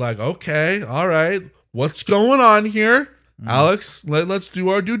I was like, okay, all right, what's going on here? Alex, let's do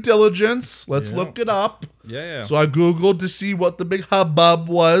our due diligence. Let's look it up. Yeah. So I Googled to see what the big hubbub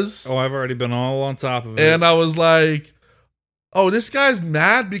was. Oh, I've already been all on top of it. And I was like, oh, this guy's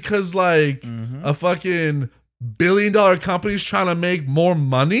mad because like a fucking billion-dollar company's trying to make more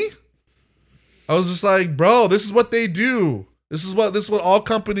money. I was just like, bro, this is what they do. This is what all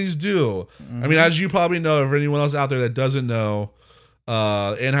companies do. I mean, as you probably know, for anyone else out there that doesn't know,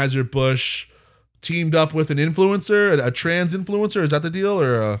 Anheuser-Busch teamed up with an influencer, a trans influencer. Is that the deal,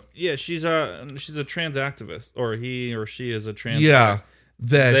 or? Yeah, she's a trans activist, or he or she is a trans. Yeah,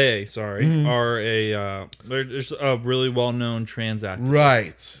 they are they're just a really well known trans activist.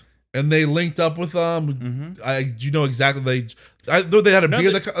 Right, and they linked up with them. You know exactly though they had a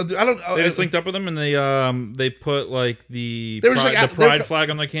beer. They just linked up with them, and they put like the pride flag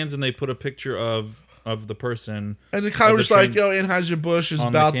on their cans, and they put a picture of the person, and it kind of was like, Anheuser-Busch is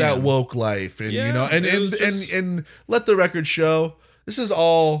about that woke life, and and let the record show, this is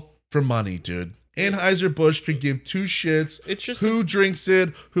all for money, dude. Anheuser-Busch could give two shits. It's just who drinks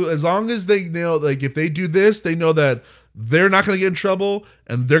it, who, as long as they know, like, if they do this, they know that they're not going to get in trouble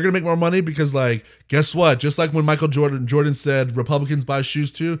and they're going to make more money because, like, guess what? Just like when Michael Jordan said Republicans buy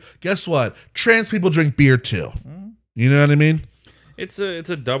shoes too, guess what? Trans people drink beer too. You know what I mean? It's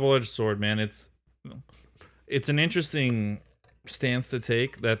a double-edged sword, man. It's an interesting stance to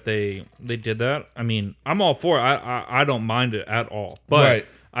take that they did that. I mean, I'm all for it. I don't mind it at all. But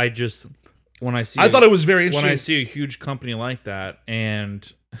I just I thought it was very interesting when I see a huge company like that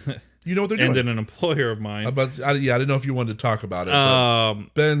and you know what they're doing. And an employer of mine. I didn't know if you wanted to talk about it.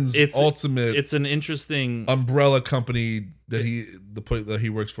 But Ben's ultimate. It's an interesting umbrella company that he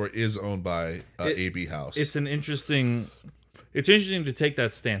works for is owned by AB House. It's interesting to take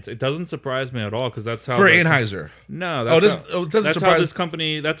that stance. It doesn't surprise me at all because that's how for Anheuser. No, that's how this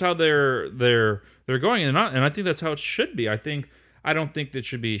company. That's how they're going, and I think that's how it should be. I don't think that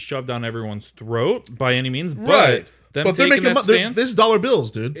should be shoved down everyone's throat by any means. But they're making stance, this is dollar bills,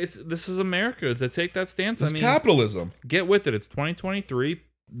 dude. This is America to take that stance. It's capitalism. Get with it. It's 2023.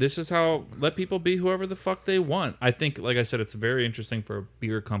 This is how let people be whoever the fuck they want. I think, like I said, it's very interesting for a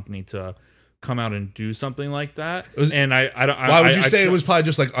beer company to come out and do something like that. And why would you say it was probably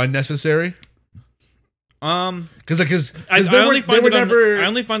just like unnecessary? Because I only find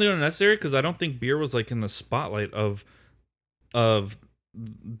it unnecessary because I don't think beer was like in the spotlight of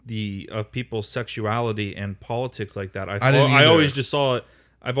people's sexuality and politics like that. I always just saw it.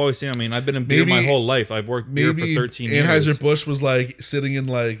 I've always seen. I mean, I've been in beer my whole life. I've worked beer for 13 years. Anheuser-Busch was like sitting in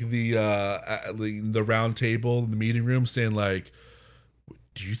like the round table in the meeting room, saying like,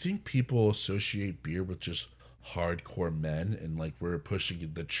 "Do you think people associate beer with just hardcore men, and like we're pushing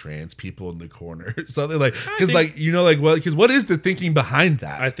the trans people in the corner?" Something like, because what is the thinking behind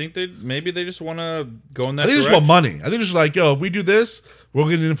that? I think they just want to go in that. I think they just want money. I think it's just like, if we do this, we'll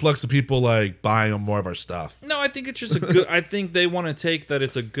get an influx of people like buying more of our stuff. No, I think it's just a good. I think they want to take that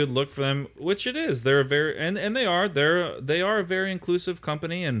it's a good look for them, which it is. They're a very and they are a very inclusive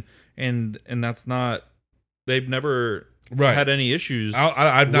company, and that's not. They've never had any issues.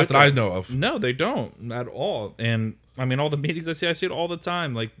 Not that I know of. No, they don't at all. And I mean, all the meetings I see it all the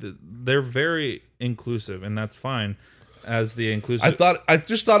time. Like they're very inclusive, and that's fine. As the inclusive, I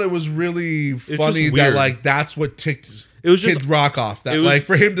just thought it was really funny that like that's what ticked Kid Rock off. That like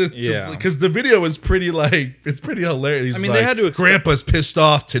for him to because the video is pretty it's pretty hilarious. I mean, they had to Grandpa's pissed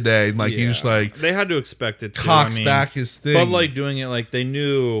off today, and like he's like they had to expect it. Cocks back his thing, but like doing it like they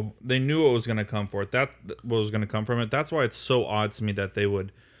knew what was going to come for it. That what was going to come from it. That's why it's so odd to me that they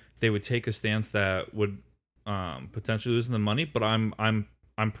would take a stance that would potentially lose the money. But I'm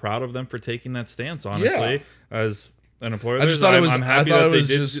proud of them for taking that stance. Honestly, as an employer, I'm happy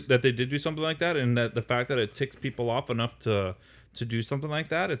that they did do something like that, and that the fact that it ticks people off enough to do something like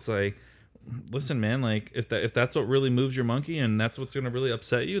that. It's like, listen, man, like if that's what really moves your monkey, and that's what's going to really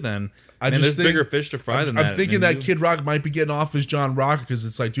upset you, then there's bigger fish to fry than that. I'm thinking that Kid Rock might be getting off as John Rocker because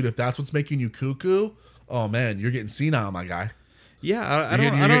it's like, dude, if that's what's making you cuckoo, oh man, you're getting senile, my guy. Yeah, I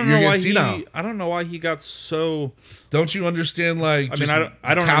don't know why he got so. Don't you understand? Like, I mean,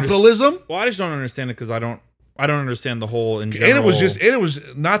 I don't capitalism. Well, I just don't understand it because I don't I don't understand the whole in general. And it was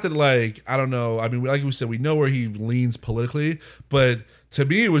not that like, I don't know. I mean, like we said, we know where he leans politically, but to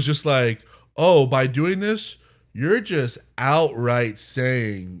me, it was just like, oh, by doing this, you're just outright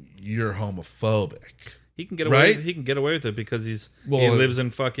saying you're homophobic. He can get away. He can get away with it because he lives in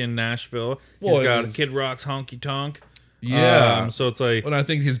fucking Nashville. He's got Kid Rock's honky tonk. Yeah. So it's like, and I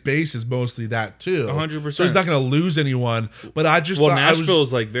think his base is mostly that too. 100%. So he's not going to lose anyone. But I just Nashville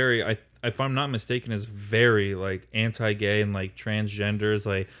is like very. If I'm not mistaken, is very like anti-gay and like transgenders.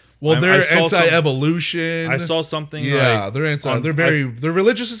 Like, they're anti-evolution. I saw something. Yeah, like, they're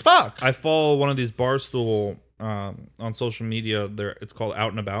religious as fuck. I follow one of these Barstool on social media. It's called Out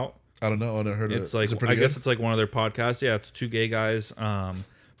and About. I don't know. I never heard of it. It's like, is it pretty I guess it's like one of their podcasts. Yeah, it's two gay guys.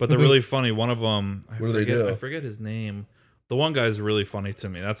 But they're really funny. One of them, I forget his name. The one guy is really funny to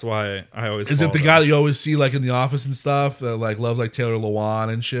me. That's why I always. Is it the guy that you always see like in The Office and stuff that like loves like Taylor Lewan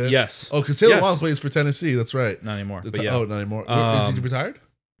and shit? Yes. Oh, because Taylor Lewan plays for Tennessee. That's right. Not anymore. But yeah. Oh, not anymore. Is he retired?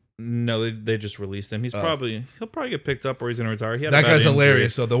 No, they just released him. He'll probably get picked up or he's gonna retire. That guy's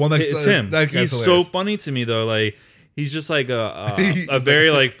hilarious. So the one that it's him. That he's hilarious. So funny to me though. Like he's just like a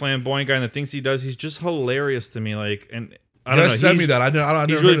very like flamboyant guy, and the things he does, he's just hilarious to me. Like, and I don't know. Send me that. I don't.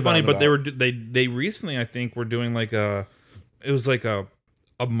 He's really funny. But they recently, I think, were doing like a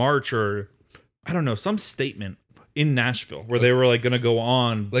march or I don't know, some statement in Nashville where they were like gonna go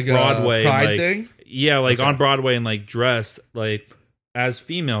on like Broadway, a pride thing. Yeah, like on Broadway and like dress like as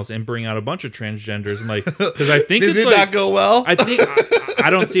females and bring out a bunch of transgenders and like because I think did it like, not go well. I think I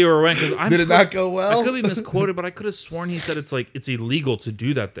don't see where it went because did it not go well? I could be misquoted, but I could have sworn he said it's illegal to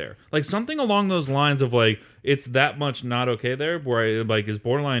do that there, like something along those lines of like it's that much not okay there where it like is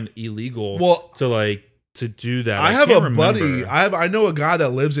borderline illegal to do that. I have a buddy. I know a guy that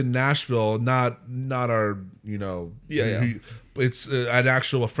lives in Nashville. Not our it's an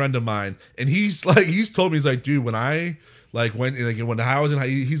actual friend of mine, and he's told me he's like, dude, when I like when I was in high,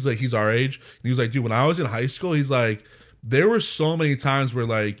 he's our age, and he was like, dude, when I was in high school, he's like, there were so many times where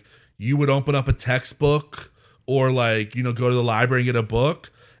like you would open up a textbook or like go to the library and get a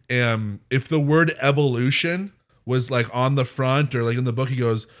book, and if the word evolution was like on the front or like in the book, he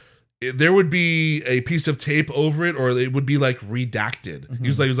goes, there would be a piece of tape over it, or it would be like redacted. Mm-hmm. He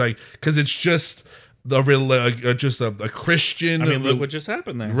was like, because it's just a Christian. I mean, look what just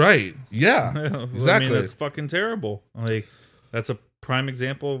happened there. Right? Yeah, exactly. I mean, that's fucking terrible. Like, that's a prime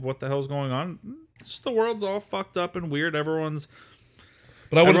example of what the hell's going on. It's just the world's all fucked up and weird. Everyone's.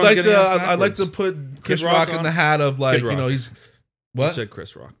 But I would like to. I'd like to put Chris Rock in the hat of like he's. What? You said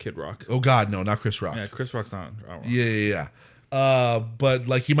Chris Rock, Kid Rock. Oh God, no, not Chris Rock. Yeah, Chris Rock's not. Yeah. But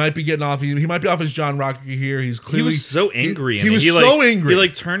like he might be getting off. He might be off his John Rocky here. He's clearly he was so angry. He was so angry. He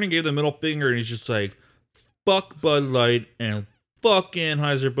like turned and gave the middle finger, and he's just like, "Fuck Bud Light and fuck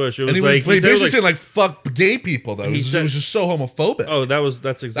Anheuser-Busch." It was like he basically saying like "fuck gay people." Though it was just so homophobic. Oh,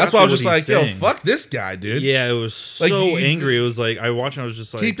 that's exactly. That's why I was just like, saying. "Yo, fuck this guy, dude." Yeah, it was so angry. It was like I watched, and I was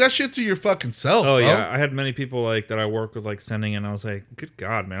just like, "Keep that shit to your fucking self." Oh bro. yeah, I had many people like that I work with like sending, and I was like, "Good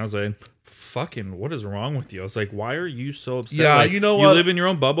God, man!" I was like, fucking what is wrong with you? I was like, why are you so upset? Yeah, like, you know what? You live in your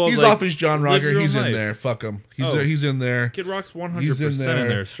own bubble. He's off his John Rocker. He's in there. Fuck him. He's in there. Kid Rock's 100% in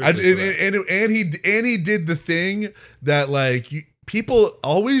there. And he did the thing that like people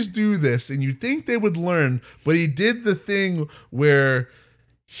always do this, and you think they would learn, but he did the thing where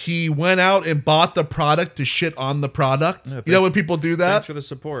he went out and bought the product to shit on the product. Yeah, you know when people do that? Thanks for the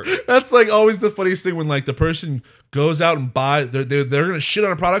support. That's like always the funniest thing when like the person goes out and buy. They're gonna shit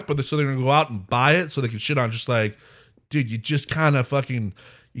on a product, but they're gonna go out and buy it so they can shit on. Just like, dude, you just kind of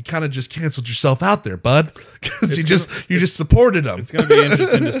just canceled yourself out there, bud, because you just supported him. It's gonna be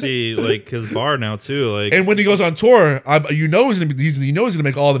interesting to see like his bar now too. Like, and when he goes on tour, he's gonna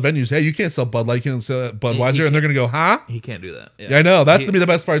make all the venues. Hey, you can't sell Bud Light, you can't sell Budweiser, and they're gonna go, huh? He can't do that. Yeah, I know. That's gonna be the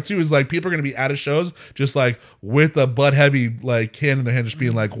best part too. Is like people are gonna be at his shows just like with a Bud Heavy like can in their hand, just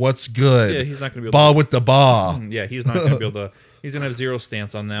being like, "What's good?" Yeah, he's not gonna be ball with the ball. Yeah, he's not gonna be able to. He's gonna have zero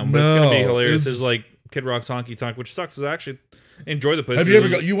stance on them. But it's gonna be hilarious. Is like Kid Rock's honky tonk, which sucks. Is actually. Enjoy the place. Have you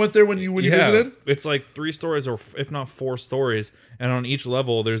ever you went there when you visited? It's like 3 stories or if not 4 stories, and on each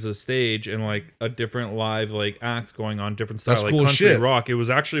level there's a stage and like a different live like act going on, different style, like cool country shit. rock. It was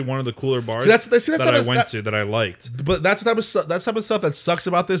actually one of the cooler bars that I went to that I liked. But that's the type of stuff that sucks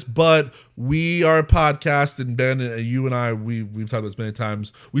about this. But we are a podcast, and Ben, you and I, we've talked this many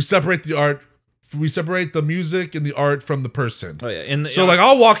times. We separate the art. We separate the music and the art from the person. Oh yeah, so like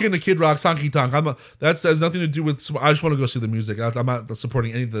I'll walk into Kid Rock's honky tonk. That has nothing to do with. I just want to go see the music. I'm not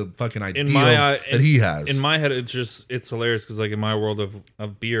supporting any of the fucking ideals that he has. In my head, it's hilarious because like in my world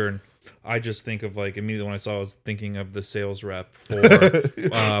of beer, and I just think of like immediately when I saw, I was thinking of the sales rep for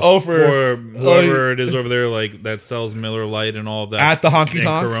for whoever it is over there, like that sells Miller Lite and all of that at the honky and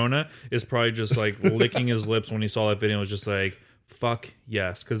tonk. Corona is probably just like licking his lips when he saw that video. It was just like, fuck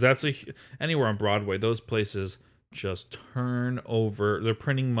yes, because that's anywhere on Broadway, those places just turn over. They're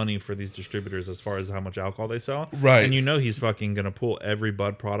printing money for these distributors as far as how much alcohol they sell, right? And you know he's fucking gonna pull every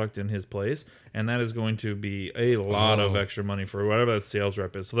Bud product in his place, and that is going to be a lot of extra money for whatever that sales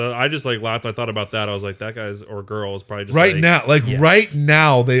rep is. So I just like laughed. I thought about that. I was like, that guy's or girl is probably just right now, like yes. right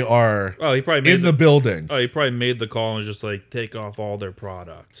now they are. Oh, he probably made in the building. Oh, he probably made the call and was just like, take off all their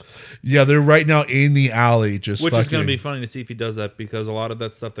product. Yeah, they're right now in the alley, just which fucking... is going to be funny to see if he does that, because a lot of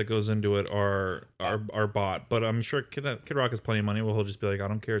that stuff that goes into it are bought. But I'm sure Kid Rock has plenty of money. Well, he'll just be like, I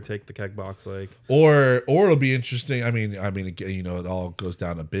don't care, take the keg box, like. Or it'll be interesting. I mean, again, you know, it all goes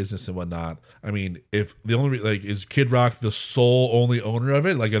down to business and whatnot. I mean, if the only like is Kid Rock the sole only owner of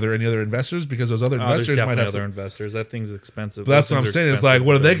it? Like, are there any other investors? Because those other investors might have other investors. That thing's expensive. But that's what I'm saying. It's like,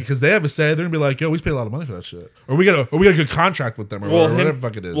 what are they? Because they have a say. They're gonna be like, yo, we paid a lot of money for that shit, or we got a good contract with them, or whatever the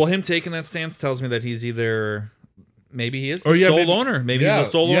fuck it is. Well, him taking that stance tells me that he's either. Maybe he is the owner. Maybe he's a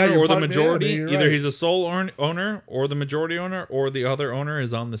sole owner or the majority. Either he's a sole owner or the majority owner, or the other owner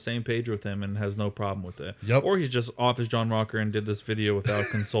is on the same page with him and has no problem with it. Yep. Or he's just off as John Rocker and did this video without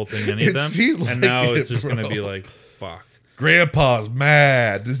consulting any of them. And now it's just going to be like, fucked. Grandpa's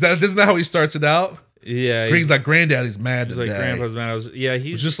mad. Isn't that how he starts it out? Yeah, He's like, granddaddy's mad he's today. like, grandpa's mad. I was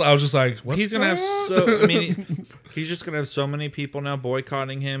just like, what's he's gonna have he's just gonna have so many people now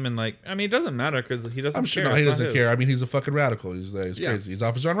boycotting him, and like, I mean, it doesn't matter because he doesn't. I'm care. sure he doesn't care. I mean, he's a fucking radical. He's crazy. He's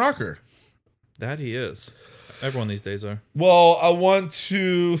off as John Rocker. That he is. Everyone these days are. Well, I want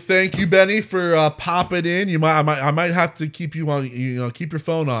to thank you, Benny, for popping in. I might have to keep you on. Keep your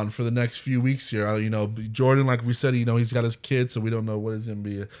phone on for the next few weeks here. Jordan, like we said, he's got his kids, so we don't know what is gonna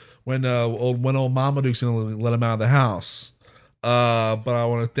be when old Mamaduke's gonna let him out of the house. But I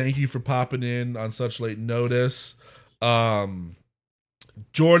want to thank you for popping in on such late notice. Jordan,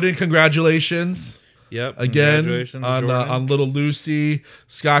 congratulations. Yep. Again, congratulations, on little Lucy.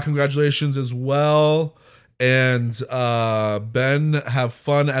 Scott, congratulations as well. And Ben, have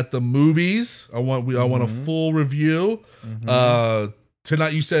fun at the movies. I want a full review.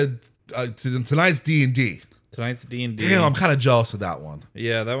 Tonight, you said tonight's D&D. Tonight's D&D. Damn, I'm kind of jealous of that one.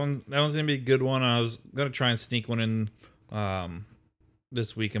 Yeah, that one's gonna be a good one. I was gonna try and sneak one in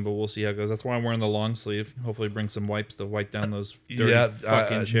this weekekend, but we'll see how it goes. That's why I'm wearing the long sleeve. Hopefully, bring some wipes to wipe down those dirty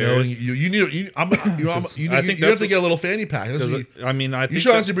fucking chairs. You have to get a little fanny pack. I mean, I think you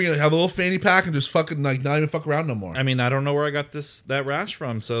should honestly have a little fanny pack and just fucking like not even fuck around no more. I mean, I don't know where I got that rash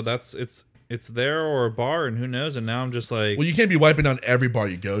from, so it's there or a bar, and who knows? And now I'm just like, well, you can't be wiping down every bar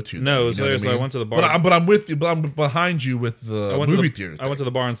you go to. No, so I went to the bar, but I'm with you. But I'm behind you with the movie theater. I went to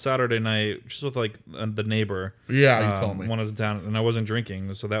the bar on Saturday night just with like the neighbor. Yeah, you told me. One was in town, and I wasn't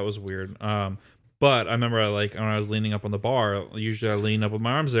drinking, so that was weird. But I remember when I was leaning up on the bar. Usually I lean up with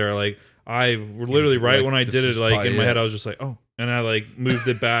my arms there. Like I literally when I did it, like in my head, I was just like, oh, and I like moved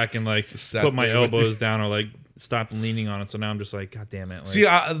it back and like put my elbows down or like stopped leaning on it. So now I'm just like, God damn it. Like, see,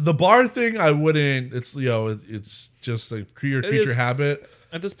 the bar thing, I wouldn't. It's it's just a creature habit.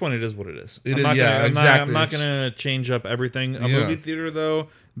 At this point, it is what it is. Exactly. I'm not gonna change up everything. A movie theater though.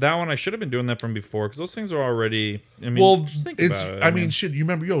 That one I should have been doing that from before because those things are already. I mean, just think about it. I mean, shit. You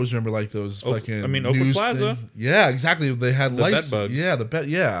always remember like those fucking. Oakwood Plaza. Things. Yeah, exactly. They had lights. Bed bugs. Yeah,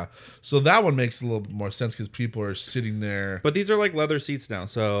 Yeah. So that one makes a little bit more sense because people are sitting there. But these are like leather seats now.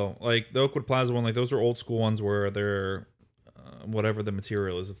 So like the Oakwood Plaza one, like those are old school ones where they're whatever the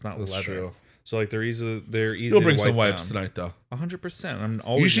material is. It's not That's leather. True. So like they're easy. You'll bring some wipes tonight though. 100%. I'm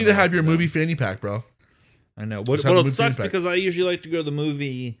always. You should have your movie fanny pack, bro. I know. What it sucks because I usually like to go to the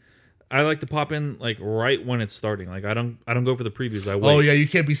movie. I like to pop in like right when it's starting. Like I don't go for the previews. I wait. Oh yeah, you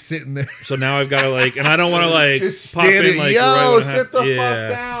can't be sitting there. So now I've got to like, and I don't want to like just pop in like sit the fuck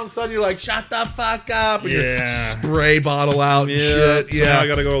down, son. You're like, shut the fuck up. And yeah. Spray bottle out and shit. So now I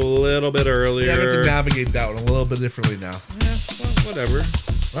got to go a little bit earlier. Yeah, I have to navigate that one a little bit differently now. Yeah, well, whatever.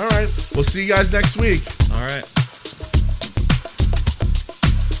 All right. We'll see you guys next week. All right.